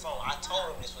over the phone. I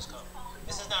told him this was coming.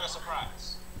 This is not a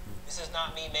surprise. This is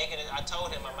not me making it. I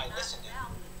told him, I'm like, listen, dude,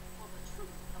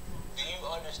 do you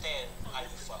understand how you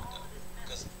fucked up?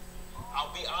 Because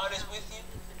I'll be honest with you,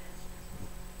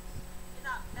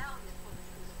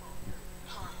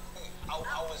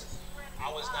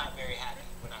 I was not very happy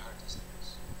when I heard this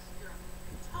news.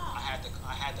 I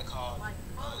had to call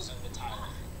Zoom to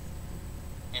Thailand,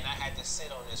 and I had to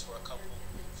sit on this for a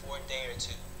day or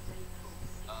two,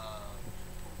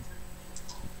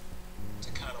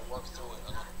 to kind of work through it a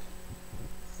little bit.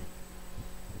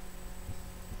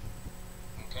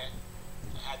 Okay,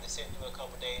 I had to sit through a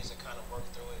couple days to kind of work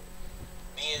through it.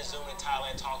 Me and Zoom in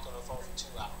Thailand talked on the phone for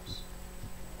 2 hours.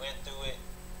 Went through it.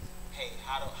 Hey,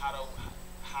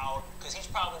 how? Because he's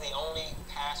probably the only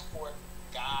passport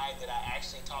guy that I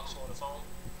actually talk to on the phone.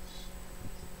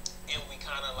 And we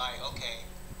kind of like, okay,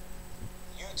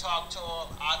 you talk to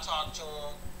him, I talk to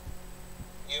him.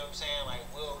 You know what I'm saying? Like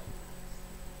we'll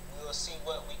see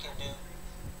what we can do.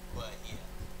 But yeah,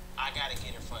 I gotta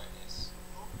get in front of this.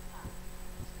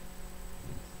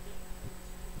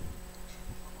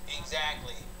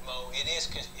 Exactly, Mo.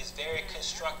 It's very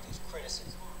constructive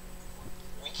criticism.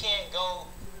 We can't go.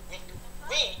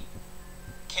 We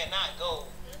cannot go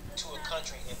to a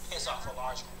country and piss off a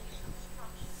large group of people.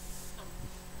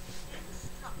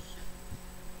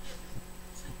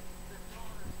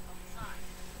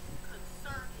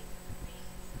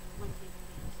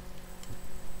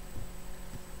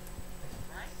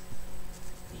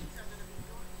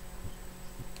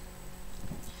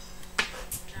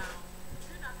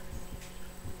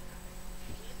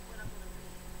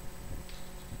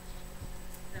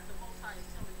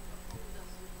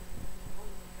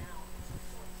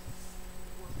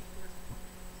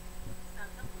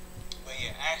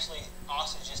 Actually,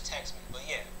 Austin just texted me, but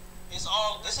yeah,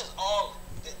 this is all.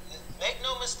 Make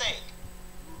no mistake.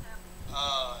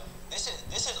 This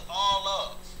is all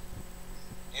love.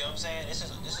 You know what I'm saying? This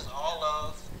is all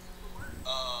love.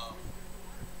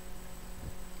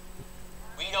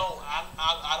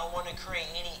 I don't want to create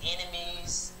any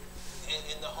enemies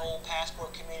in the whole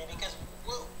passport community because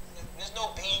there's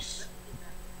no beef.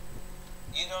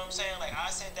 You know what I'm saying? Like I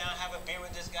sit down, have a beer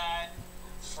with this guy,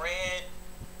 Fred.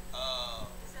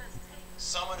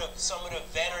 Some of the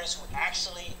veterans who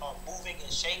actually are moving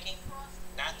and shaking,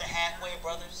 not the halfway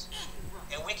brothers,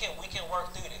 and we can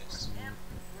work through this.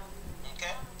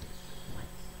 Okay.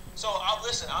 So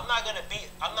listen. I'm not gonna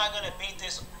beat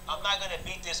this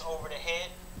over the head.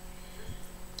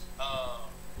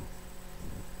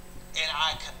 And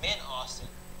I commend Austin.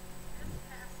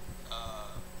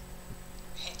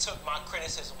 He took my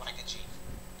criticism like a G.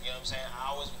 You know what I'm saying?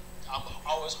 I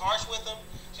was harsh with him,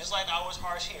 just like I was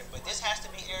harsh here. But this has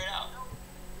to be aired out.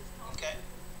 Okay?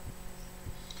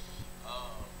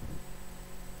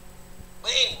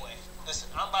 But anyway, listen,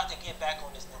 I'm about to get back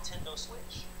on this Nintendo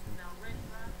Switch.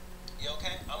 You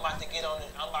okay? I'm about to get on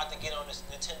this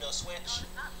Nintendo Switch.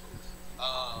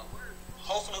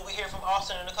 Hopefully we hear from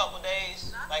Austin in a couple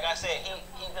days. Like I said,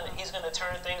 he's gonna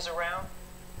turn things around.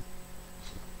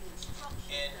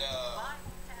 And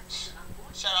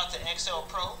shout out to XL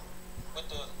Pro with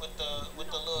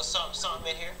the little something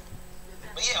in here.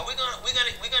 But yeah, we're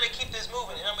gonna keep this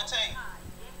moving, and I'm gonna tell you,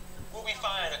 we'll be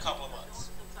fine in a couple of months.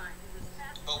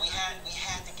 But we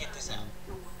had to get this out.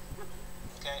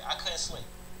 Okay, I couldn't sleep.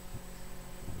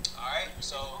 All right,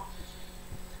 so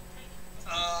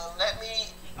I'm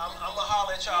gonna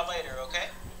holler at y'all later, okay?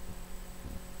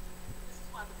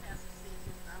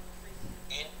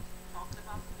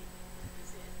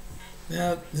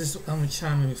 Now, I'm gonna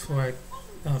chime in before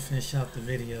I finish out the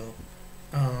video.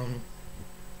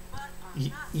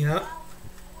 You know,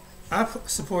 I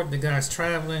support the guys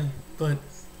traveling, but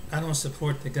I don't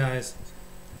support the guys.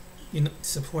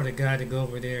 Support a guy to go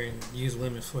over there and use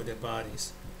women for their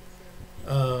bodies.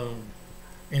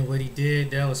 And what he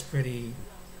did, that was pretty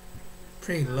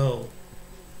low.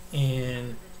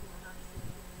 And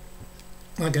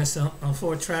like I said, I'm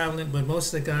for traveling, but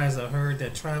most of the guys I heard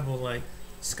that travel, like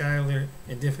Skylar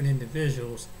and different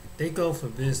individuals, they go for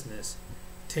business.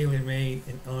 TaylorMade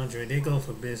and Andre, they go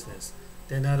for business.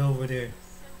 They're not over there.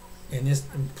 And there's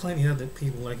plenty of other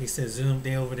people, like he said, Zoom,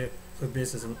 they over there for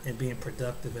business and being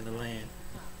productive in the land.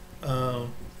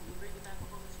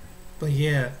 But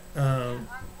yeah,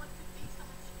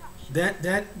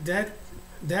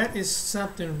 that is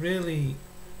something really,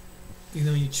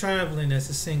 you're traveling as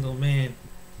a single man.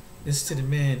 This to the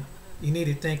men you need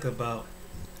to think about.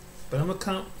 But I'm gonna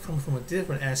come from a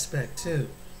different aspect too.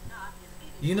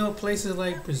 Places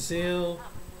like Brazil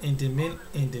and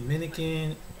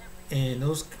Dominican and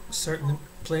those certain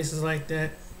places like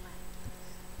that.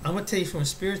 I'm gonna tell you from a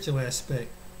spiritual aspect.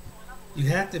 You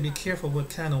have to be careful what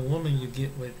kind of woman you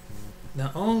get with.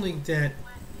 Not only that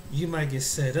you might get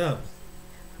set up,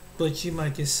 but you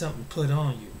might get something put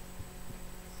on you.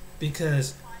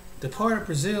 Because the part of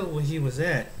Brazil where he was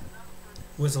at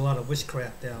was a lot of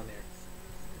witchcraft down there.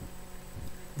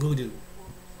 Voodoo.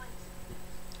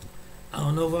 I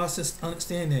don't know if I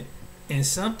understand that. And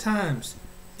sometimes,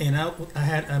 and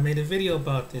I made a video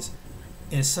about this.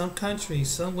 In some countries,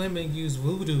 some women use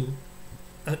voodoo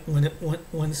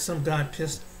when some guy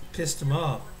pissed them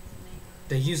off.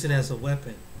 They use it as a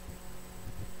weapon.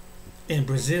 And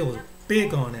Brazil was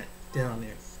big on that down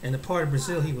there. And the part of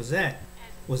Brazil he was at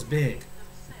was big.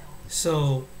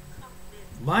 So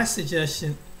my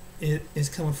suggestion is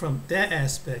coming from that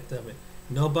aspect of it.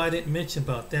 Nobody didn't mention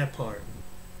about that part.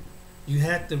 You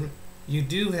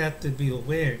do have to be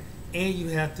aware, and you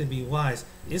have to be wise.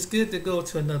 It's good to go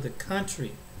to another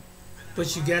country,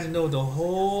 but you got to know the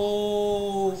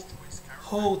whole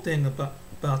thing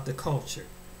about the culture,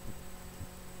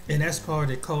 and that's part of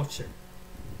the culture.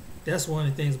 That's one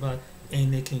of the things about it.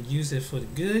 And they can use it for the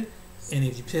good. And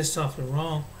if you piss off the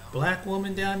wrong black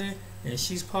woman down there, and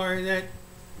she's part of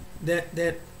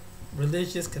that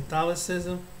religious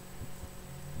Catholicism,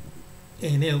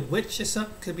 and they're a witch or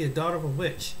something, could be a daughter of a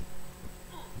witch.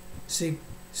 See,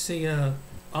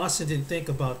 Austin didn't think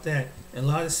about that, and a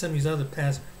lot of some of these other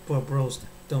passport bros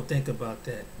don't think about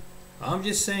that. I'm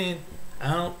just saying,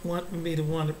 I don't want me to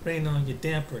want to rain on your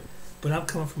damper, but I'm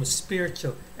coming from a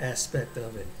spiritual aspect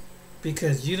of it,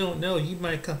 because you don't know,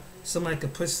 somebody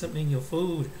could put something in your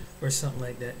food or something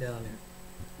like that down there.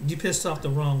 You pissed off the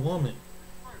wrong woman,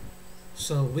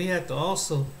 so we have to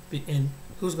also be. And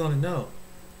who's going to know?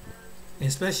 And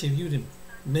especially if you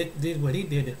did what he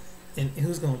did, and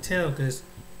who's going to tell? Because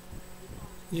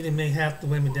you didn't make half the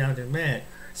women down there mad,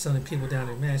 some of the people down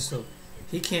there mad, so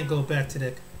he can't go back to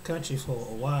that country for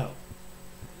a while.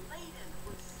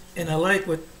 And I like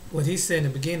what he said in the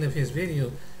beginning of his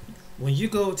video. When you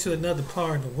go to another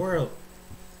part of the world,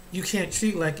 you can't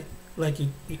treat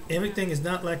everything is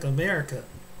not like America.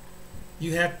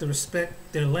 You have to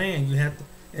respect their land. You have to,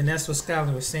 and that's what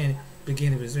Skylar was saying at the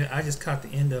beginning of his video. I just caught the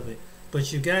end of it.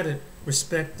 But you got to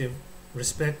respect the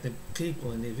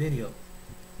people in the video.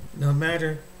 No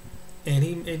matter and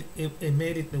it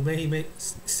made it the way he made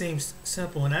seems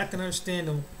simple, and I can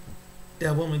understand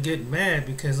that woman getting mad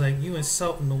because like you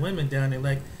insulting the women down there,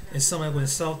 like and somebody would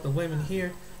insult the women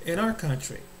here in our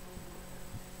country,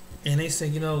 and they say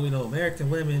American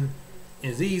women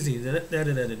is easy da da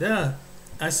da da da da.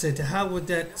 I said, how would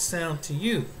that sound to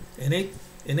you? And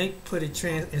they put it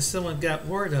and someone got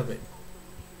word of it.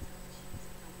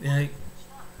 Like,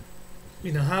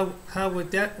 how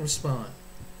would that respond?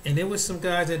 And there was some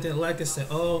guys that didn't like it, said,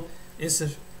 "Oh, it's a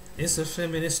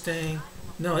feminist thing."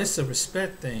 No, it's a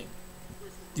respect thing.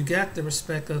 You got the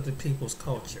respect of the people's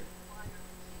culture.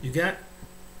 You got,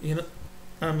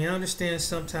 I understand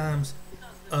sometimes,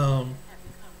 but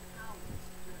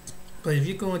if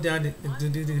you're going down to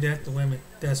do that to women,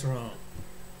 that's wrong.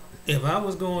 If I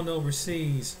was going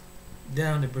overseas,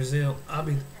 down to Brazil,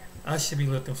 I should be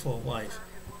looking for a wife,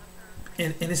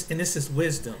 and this is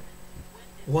wisdom.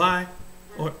 Why?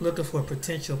 Or looking for a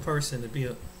potential person to be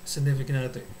a significant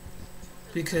other,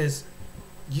 because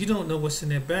you don't know what's in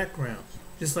their background.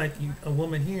 Just like a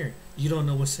woman here, you don't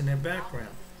know what's in their background.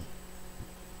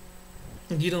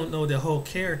 And you don't know their whole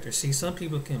character. See, some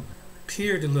people can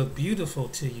appear to look beautiful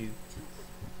to you,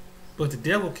 but the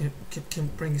devil can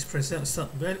bring you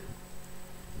something better,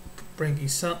 bring you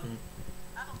something,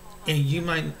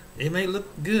 and it may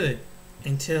look good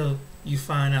until you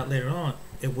find out later on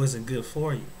it wasn't good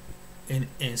for you. And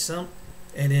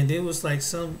then there was like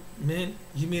some men,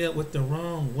 you meet up with the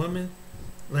wrong woman,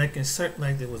 like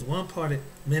there was one part of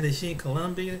Medellin,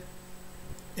 Colombia,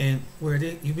 and where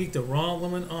you meet the wrong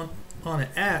woman on an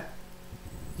app,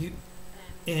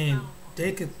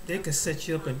 they could set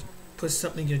you up and put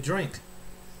something in your drink,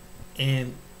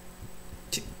 and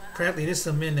probably there's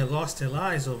some men that lost their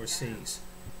lives overseas.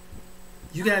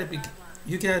 You gotta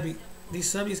be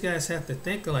some of these guys have to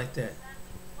think like that.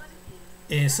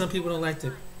 And some people don't like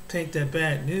to paint that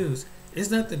bad news. There's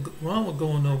nothing wrong with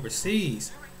going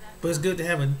overseas, but it's good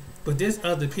to but there's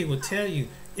other people tell you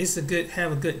it's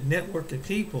have a good network of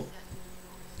people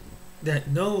that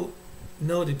know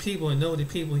the people and know the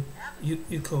people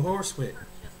you coerce with.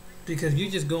 Because you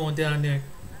just going down there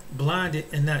blinded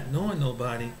and not knowing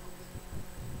nobody.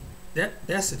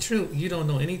 That's the truth. You don't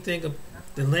know anything of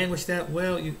the language that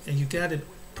well, and you got to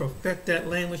perfect that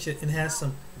language and have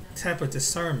some type of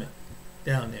discernment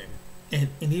down there, and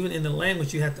even in the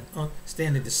language you have to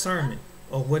understand the discernment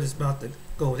of what is about to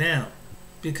go down,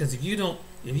 because if you know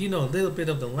a little bit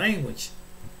of the language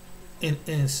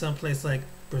in some place like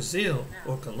Brazil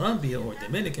or Colombia or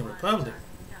Dominican Republic,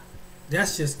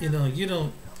 that's just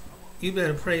you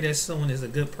better pray that someone is a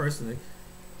good person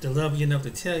to love you enough to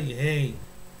tell you, hey,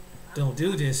 don't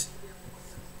do this.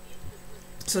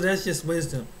 So that's just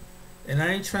wisdom, and I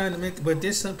ain't trying to make, but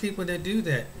there's some people that do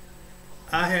that.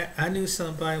 I knew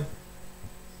somebody.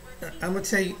 I'm gonna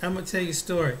tell you a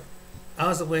story. I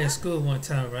was away in school one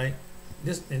time, right?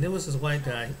 And there was this white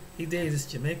guy. He dated this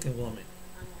Jamaican woman,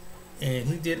 and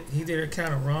he did her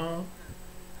kind of wrong.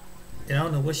 And I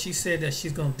don't know what she said that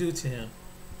she's gonna do to him.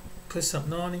 Put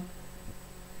something on him.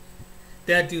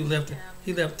 That dude left.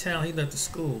 He left town. He left the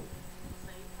school.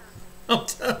 I'm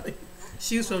telling you,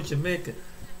 she was from Jamaica,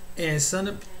 and some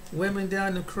of the women down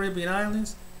in the Caribbean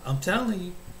islands. I'm telling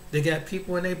you. They got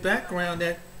people in their background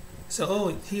that say,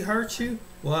 "Oh, he hurt you.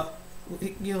 Well,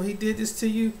 he did this to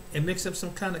you," and mix up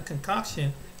some kind of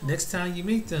concoction. Next time you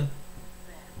meet them,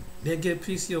 they get a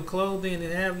piece of your clothing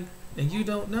and have you, and you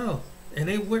don't know. And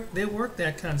they work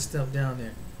that kind of stuff down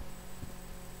there.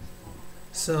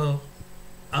 So,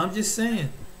 I'm just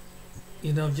saying,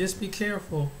 just be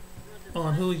careful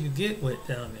on who you get with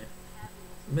down there.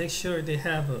 Make sure they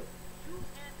have a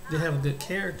good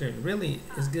character. Really,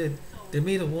 it's good to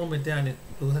meet a woman down there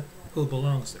who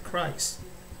belongs to Christ.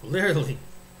 Literally,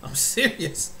 I'm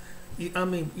serious. You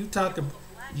talk.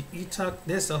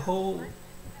 There's a whole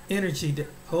energy, the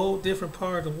whole different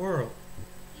part of the world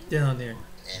down there.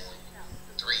 In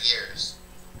 3 years.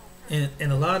 And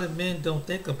a lot of men don't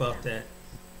think about that.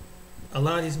 A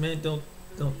lot of these men don't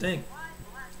think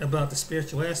about the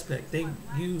spiritual aspect. They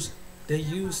use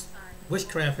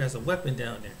witchcraft as a weapon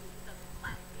down there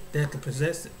that can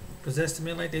possess the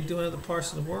men like they do in other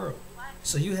parts of the world.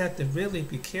 So you have to really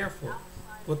be careful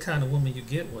what kind of woman you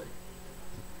get with.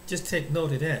 Just take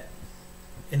note of that.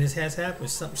 And this has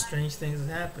happened. Some strange things have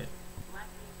happened.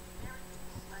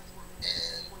 In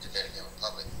Dominican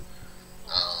Republic,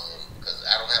 because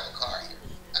I don't have a car here.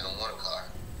 I don't want a car.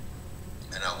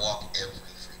 And I walk every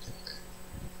freaking day.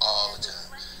 All the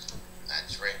time. I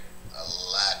drink a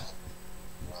lot.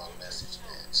 Wrong message,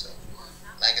 man. So,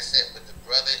 like I said, but the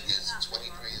brother is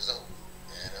 23 years old.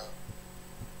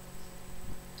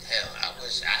 Hell, I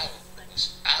wish I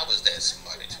was that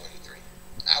smart at 23.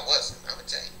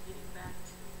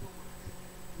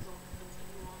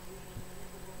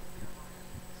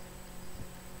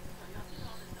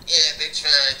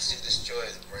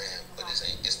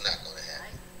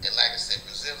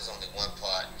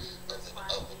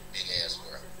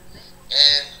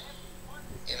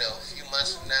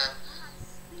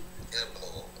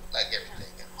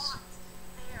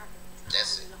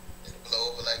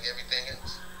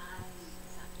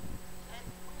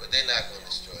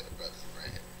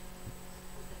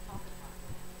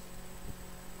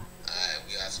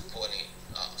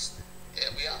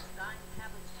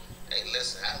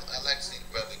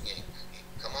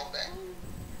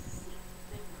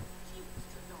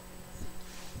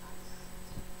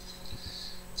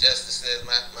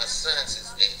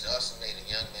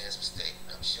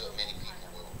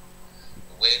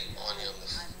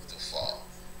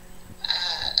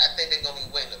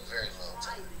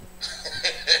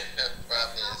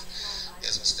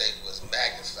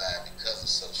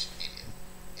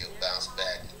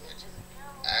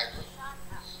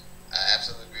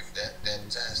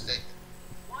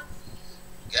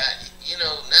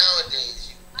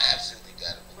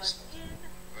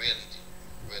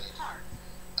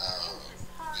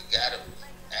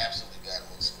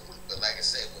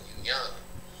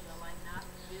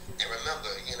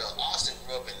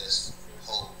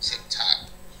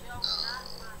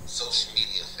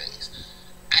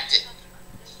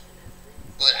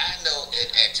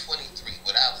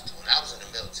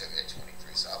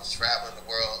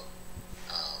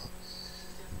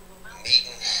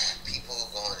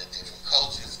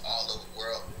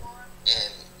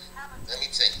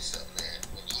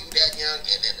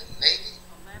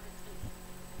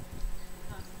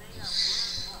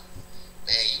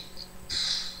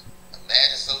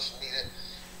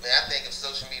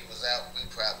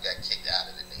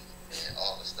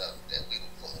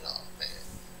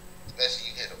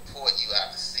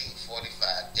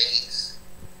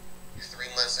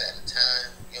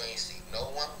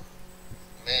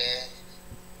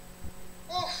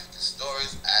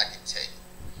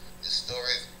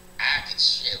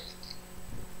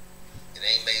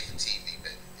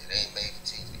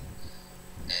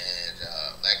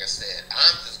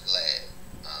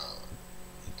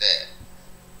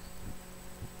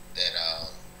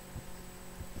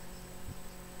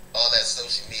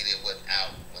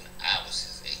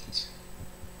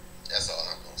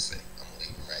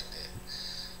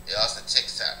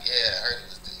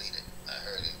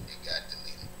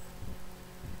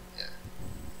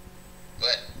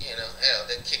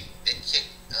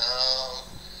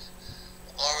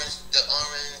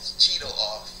 Cheeto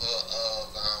off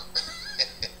of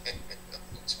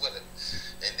Twitter,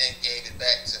 and then gave it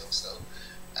back to him. So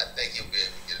I think he'll be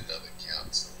able to get another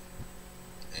account. So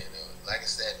like I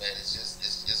said, man, it's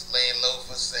just laying low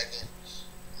for a second,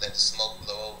 let the smoke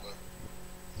blow over,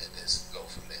 and then go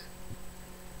from there.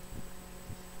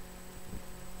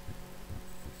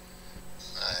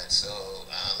 Alright, so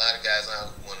a lot of guys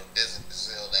want to visit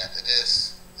Brazil after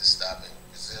this. Just stop in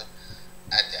Brazil.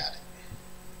 I doubt it.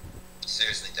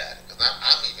 Seriously doubt it. Because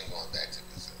I'm even going back to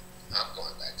Brazil. I'm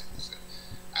going back to Brazil.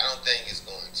 I don't think it's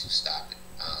going to stop it.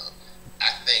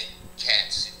 I think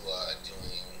cats who are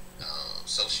doing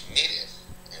social media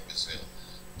in Brazil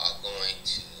are going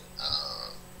to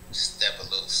step a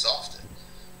little softer.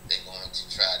 They're going to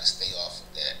try to stay off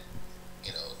of that,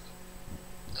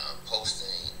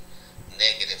 posting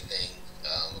negative things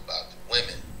about the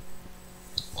women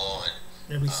on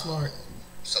That'd be smart.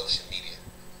 social media.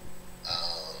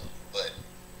 But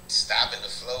stopping the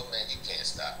flow, man, you can't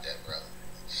stop that, bro.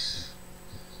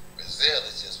 Brazil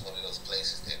is just one of those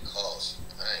places that calls you.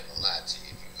 I ain't gonna lie to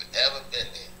you. If you've ever been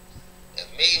there,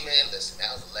 and me, man, listen,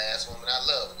 that was the last woman I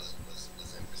loved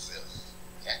was in Brazil.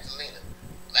 Catalina.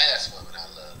 Last woman I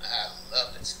loved. I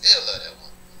loved it. Still love that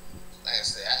woman. Like I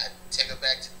said, I'd take her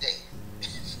back today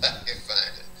if I can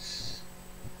find her.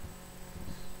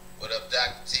 What up,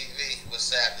 Dr. TV?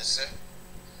 What's happening, sir?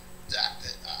 Dr.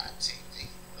 RTV.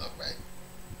 Alright.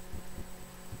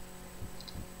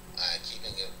 Alright,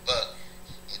 keeping it buck.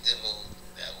 He did move.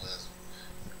 That was.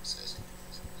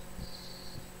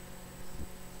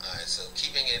 Alright, so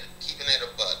keeping it a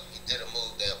buck. He did a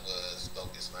move that was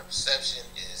bogus. My perception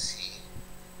is he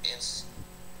insinuated.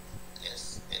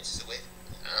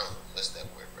 I don't know what's that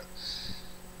word, bro.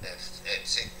 That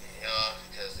ticked me off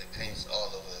because it paints all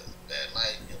over bad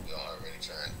light, and we're already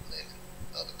trying to blend in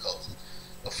other cultures.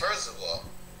 But first of all,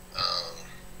 I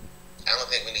don't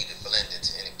think we need to blend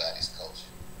into anybody's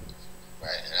culture,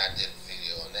 right? And I did a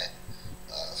video on that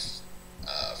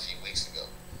a few weeks ago.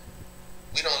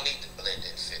 We don't need to blend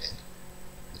in, fit in.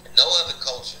 No other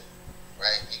culture,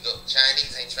 right? You go,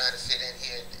 Chinese ain't trying to fit in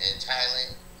here in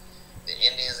Thailand. The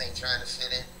Indians ain't trying to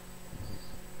fit in.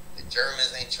 The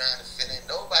Germans ain't trying to fit in.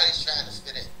 Nobody's trying to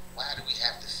fit in. Why do we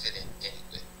have to fit in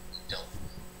anywhere? We don't.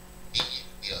 Be you.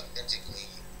 Be authentically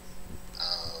you.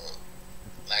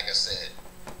 Like I said,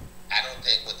 I don't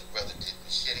think what the brother did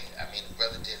was shitty. I mean, the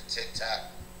brother did a TikTok.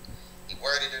 He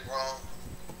worded it wrong.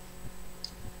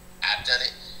 I've done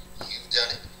it. You've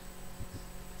done it.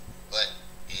 But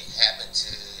it happened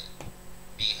to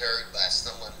be heard by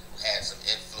someone who had some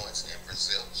influence in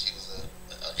Brazil. She was an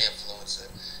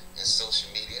influencer in social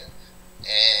media.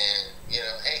 And,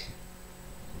 hey,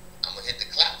 I'm going to hit the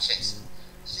clout chasing.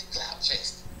 She clout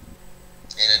chased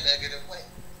in a negative way.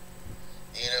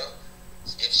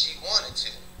 If she wanted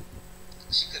to,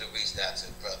 she could have reached out to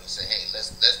her brother and said, hey, let's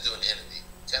do an interview.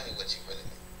 Tell me what you really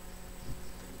mean.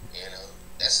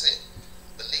 That's it.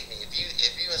 Believe me, if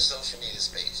you're in social media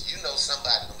space, you know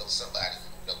somebody who knows somebody who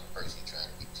knows the person you're trying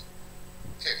to reach.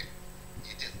 Period.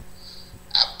 You do.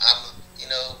 I'm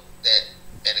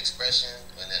that expression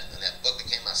when that book that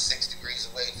came out 6 degrees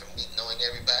away from me knowing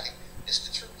everybody, it's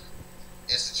the truth.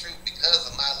 It's the truth because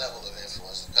of my level of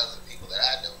influence, because of the people that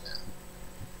I know now.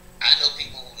 I know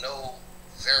people who know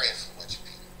very influential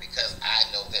people because I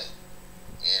know them.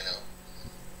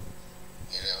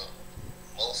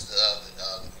 Most of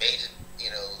the major,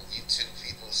 YouTube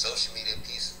people, social media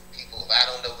people, if I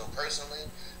don't know them personally,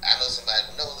 I know somebody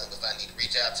who knows them. If I need to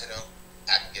reach out to them,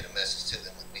 I can get a message to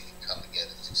them and we can come together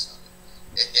to do something.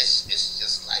 It's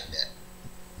just like that.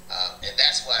 And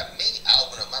that's why I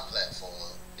open up my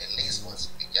platform at least once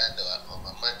a week. Y'all know on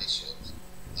my Monday shows.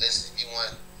 Listen, if you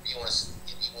want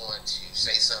to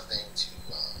say something to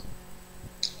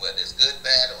whether it's good,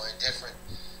 bad, or indifferent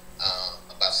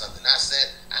about something I said,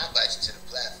 I invite you to the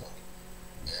platform.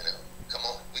 Come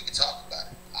on, we can talk about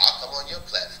it. I'll come on your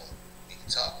platform. We can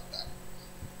talk about it.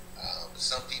 But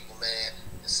some people, man,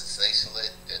 it's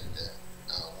sensationalist.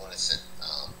 Want to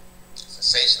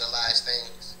sensationalize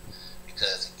things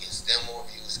because it gets them more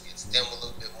views, it gets them a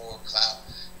little bit more clout,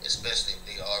 especially if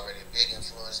they're already a big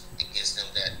influence. It gives them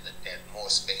that more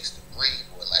space to breathe.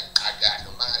 Or like, I got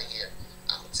him out of here.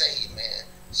 I'm gonna tell you, man,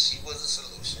 she was a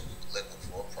solution looking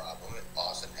for a problem, and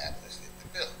Austin happened to fit the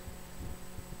bill.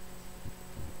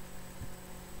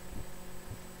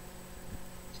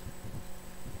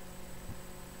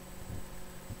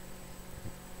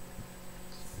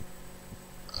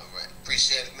 All right,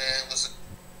 appreciate it, man.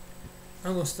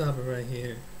 I'm gonna stop it right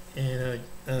here, and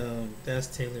that's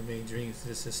Taylor Made Dreams.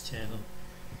 This is channel.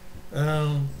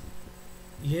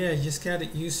 Yeah, just gotta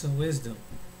use some wisdom.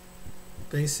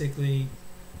 Basically,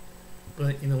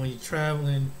 But when you're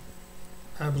traveling,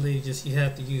 I believe just you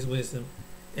have to use wisdom.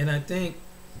 And I think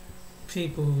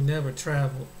people who never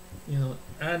travel,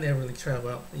 I never really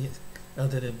travel out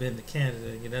other than been to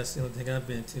Canada. That's the only thing I've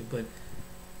been to. But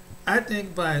I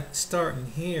think by starting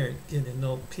here, getting to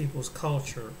know people's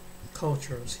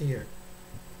cultures here.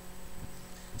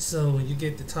 So when you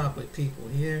get to talk with people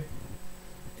here,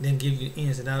 and then give you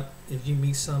ins and out, if you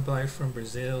meet somebody from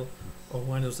Brazil or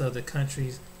one of those other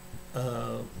countries,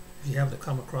 if you have to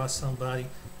come across somebody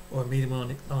or meet them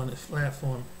on the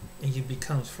platform and you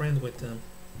become friends with them,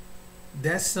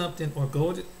 that's something. Or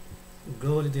go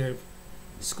to their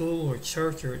school or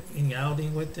church or any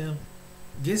outing with them,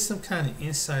 get some kind of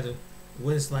insight of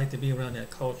what it's like to be around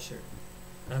that culture.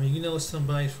 I mean,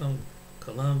 somebody from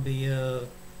Colombia,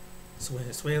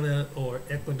 Venezuela, or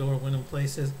Ecuador, one of them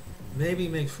places, maybe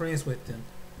make friends with them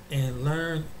and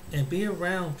learn and be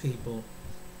around people,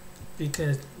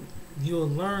 because you'll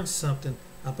learn something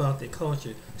about their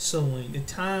culture. So when the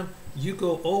time you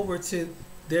go over to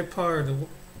their part of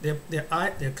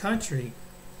their country,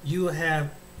 you will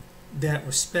have that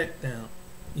respect down.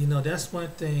 That's one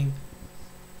thing.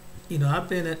 I've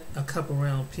been at a couple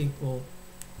around people.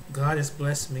 God has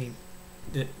blessed me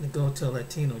to go to a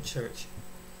Latino church,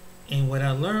 and what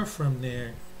I learned from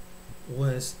there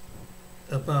was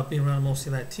about being around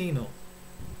mostly Latino,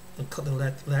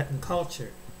 the Latin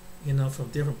culture, from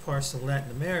different parts of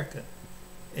Latin America.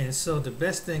 And so the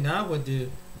best thing I would do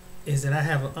is that I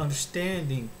have an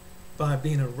understanding by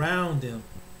being around them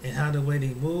and how the way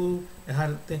they move and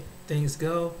how things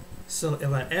go. So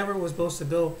if I ever was supposed to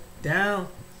go down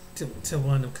to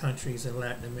one of the countries in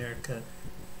Latin America,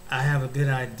 I have a good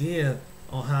idea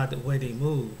on how the way they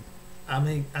move. I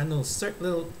mean, I know certain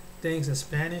little things in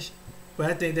Spanish, but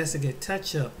I think that's a good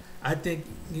touch up. I think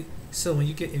so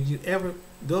if you ever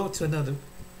go to another,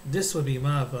 this would be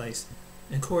my advice.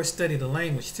 And of course, study the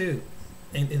language too,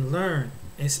 and learn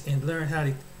and learn how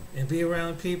to and be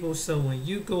around people. So when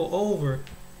you go over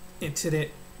into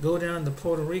go down to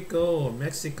Puerto Rico or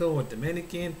Mexico or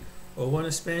Dominican or one of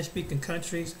the Spanish-speaking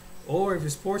countries, or if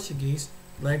it's Portuguese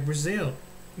like Brazil,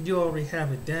 you already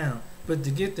have it down. But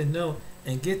to get to know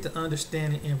and get the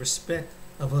understanding and respect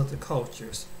of other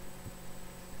cultures,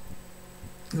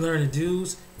 learn the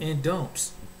do's and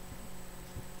don'ts.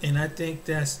 And I think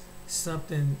that's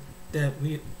something that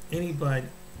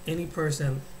any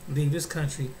person leave this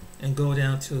country and go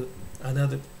down to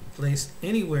another place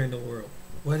anywhere in the world,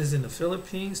 whether it's in the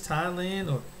Philippines,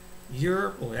 Thailand, or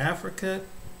Europe or Africa.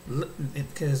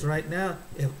 Because right now,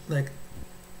 I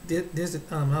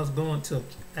was going to an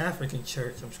African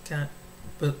church.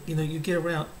 But you get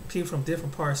around people from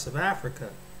different parts of Africa,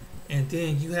 and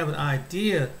then you have an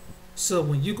idea. So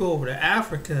when you go over to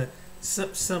Africa,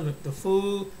 some of the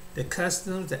food, the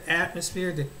customs, the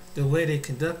atmosphere, the way they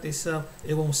conduct themselves,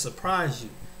 it won't surprise you.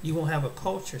 You won't have a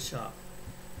culture shock.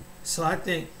 So I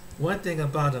think one thing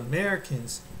about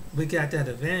Americans, we got that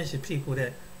advantage of people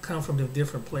that come from the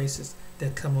different places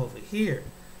that come over here.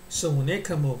 So when they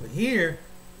come over here,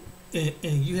 and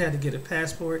you had to get a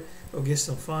passport or get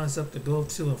some funds up to go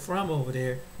to and from over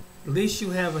there, at least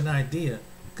you have an idea.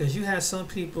 Because you have some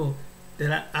people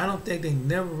that I don't think they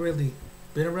never really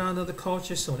been around other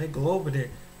cultures, so when they go over there,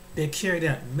 they carry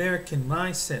that American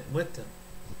mindset with them.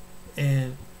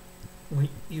 And when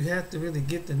you have to really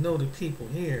get to know the people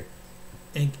here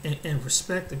and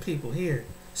respect the people here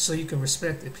so you can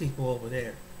respect the people over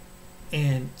there.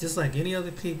 And just like any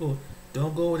other people,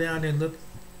 don't go down there and look.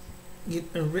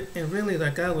 And really,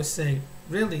 like I was saying,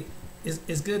 really,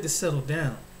 it's good to settle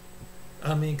down.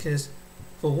 I mean, because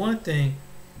for one thing,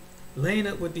 laying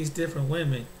up with these different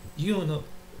women, you don't know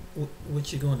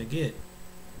what you're going to get.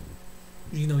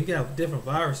 You got different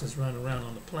viruses running around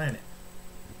on the planet.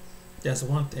 That's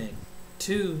one thing.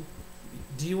 Two,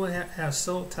 do you want to have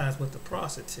soul ties with the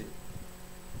prostitute?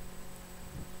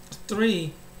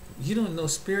 Three, you don't know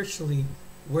spiritually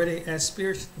where they at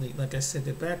spiritually. Like I said,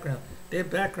 their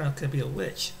background could be a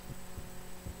witch.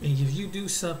 And if you do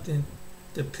something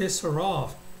to piss her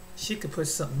off, she could put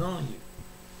something on you.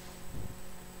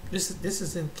 This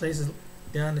is in places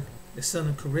down the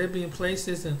Southern Caribbean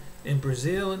places and in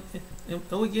Brazil and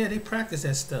oh yeah, they practice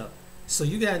that stuff. So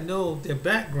you gotta know their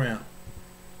background,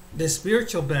 their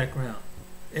spiritual background.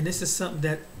 And this is something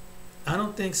that I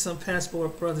don't think some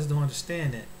passport brothers don't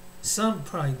understand that. Some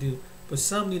probably do, but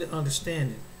some need to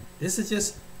understand it. This is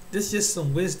just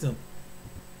some wisdom.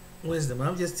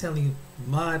 I'm just telling you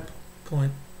my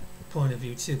point of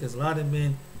view too, because a lot of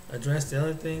men address the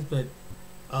other things, but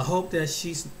I hope that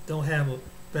she don't have a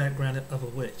background of a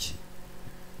witch.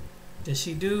 If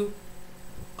she do,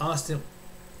 Austin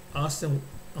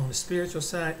on the spiritual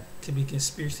side could be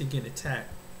spiritually getting attacked.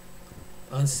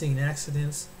 Unseen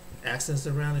accidents, accidents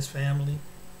around his family.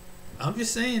 I'm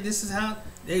just saying this is how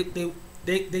they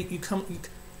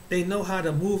know how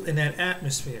to move in that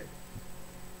atmosphere.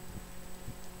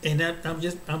 And that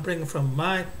I'm bringing from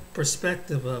my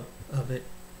perspective of it.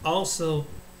 Also,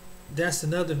 that's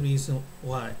another reason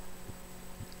why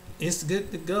it's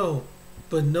good to go,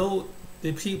 but know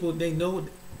the people, they know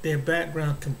their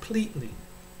background completely,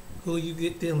 who you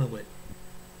get dealing with,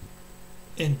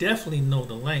 and definitely know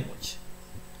the language,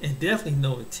 and definitely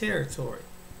know the territory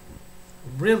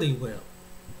really well,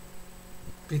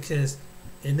 because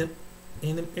in them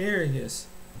areas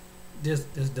there's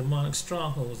demonic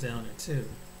strongholds down there too.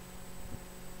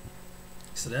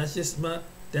 So that's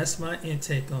my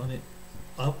intake on it.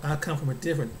 I come from a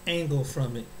different angle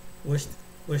from it, which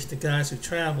the guys who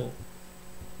travel,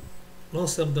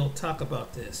 most of them don't talk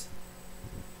about this,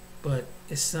 but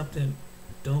it's something.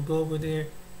 Don't go over there,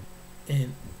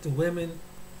 and the women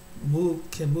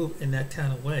can move in that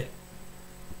kind of way.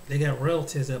 They got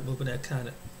relatives that move in that kind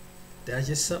of. That's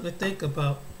just something to think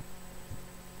about.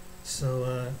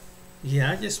 So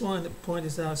yeah, I just wanted to point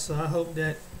this out. So I hope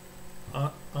that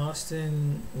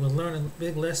Austin will learn a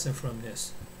big lesson from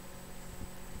this.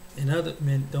 And other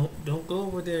men, don't go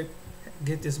over there.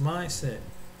 Get this mindset.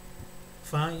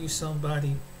 Find you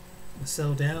somebody to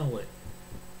settle down with.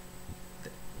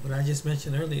 What I just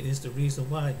mentioned earlier is the reason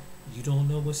why you don't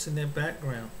know what's in their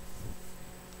background.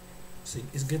 So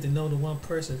it's good to know the one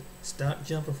person. Stop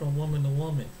jumping from woman to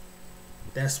woman.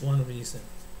 That's one reason.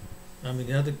 I mean,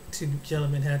 the other two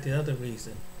gentlemen had the other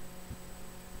reason.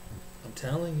 I'm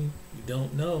telling you, you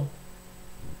don't know.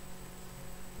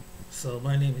 So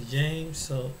my name is James.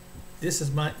 So this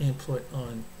is my input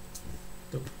on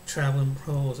the traveling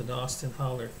pros and the Austin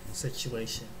Holler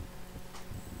situation.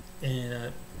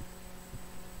 And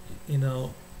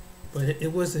but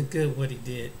it wasn't good what he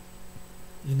did.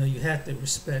 You have to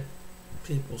respect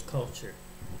people's culture.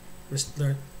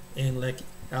 And like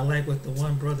I like what the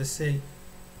one brother said,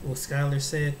 what Skylar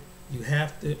said, you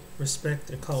have to respect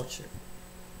their culture.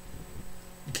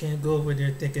 You can't go over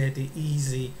there thinking that they're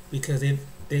easy because and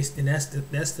that's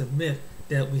the myth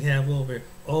that we have over.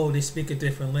 Oh, they speak a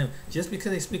different language. Just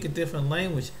because they speak a different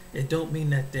language, it don't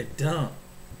mean that they're dumb.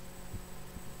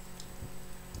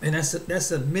 And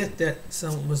that's a myth that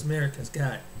some of us Americans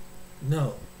got.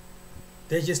 No,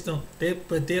 they just don't.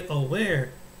 But they're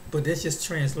aware. But that's just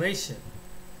translation.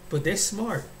 But they're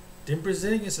smart. Them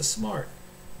Brazilians are smart.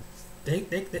 They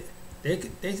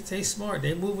smart.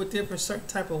 They move a different certain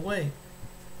type of way.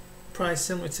 Probably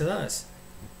similar to us.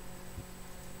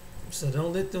 So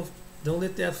don't let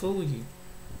that fool you.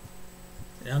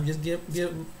 And I'm just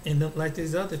and like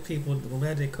these other people, no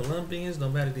matter they're Colombians, no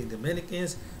matter they're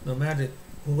Dominicans, no matter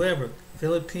whoever,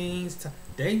 Philippines,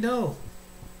 they know.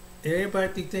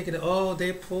 Everybody be thinking, oh,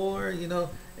 they're poor, and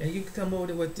you can come over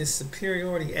there with this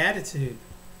superiority attitude.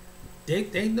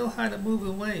 They know how to move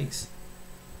in ways.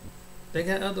 They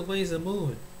got other ways of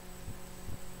moving.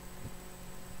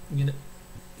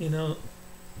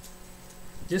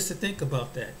 Just to think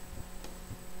about that.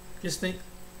 Just think.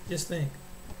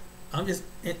 I'm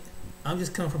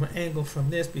just coming from an angle from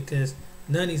this because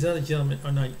none of these other gentlemen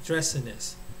are not addressing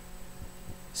this.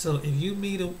 So if you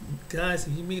meet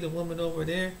a woman over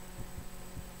there,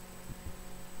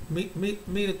 meet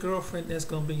a girlfriend that's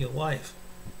gonna be your wife.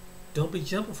 Don't be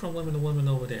jumping from woman to woman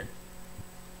over there.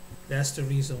 That's the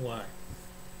reason why.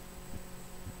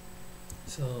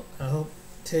 So I hope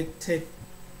take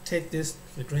this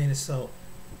with a grain of salt.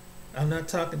 I'm not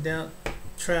talking down.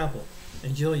 Travel,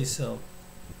 enjoy yourself,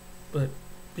 but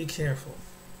be careful.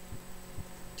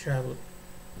 Travel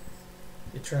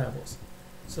your travels.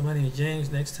 So my name is James.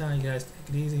 Next time, you guys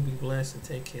take it easy, be blessed, and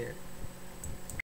take care.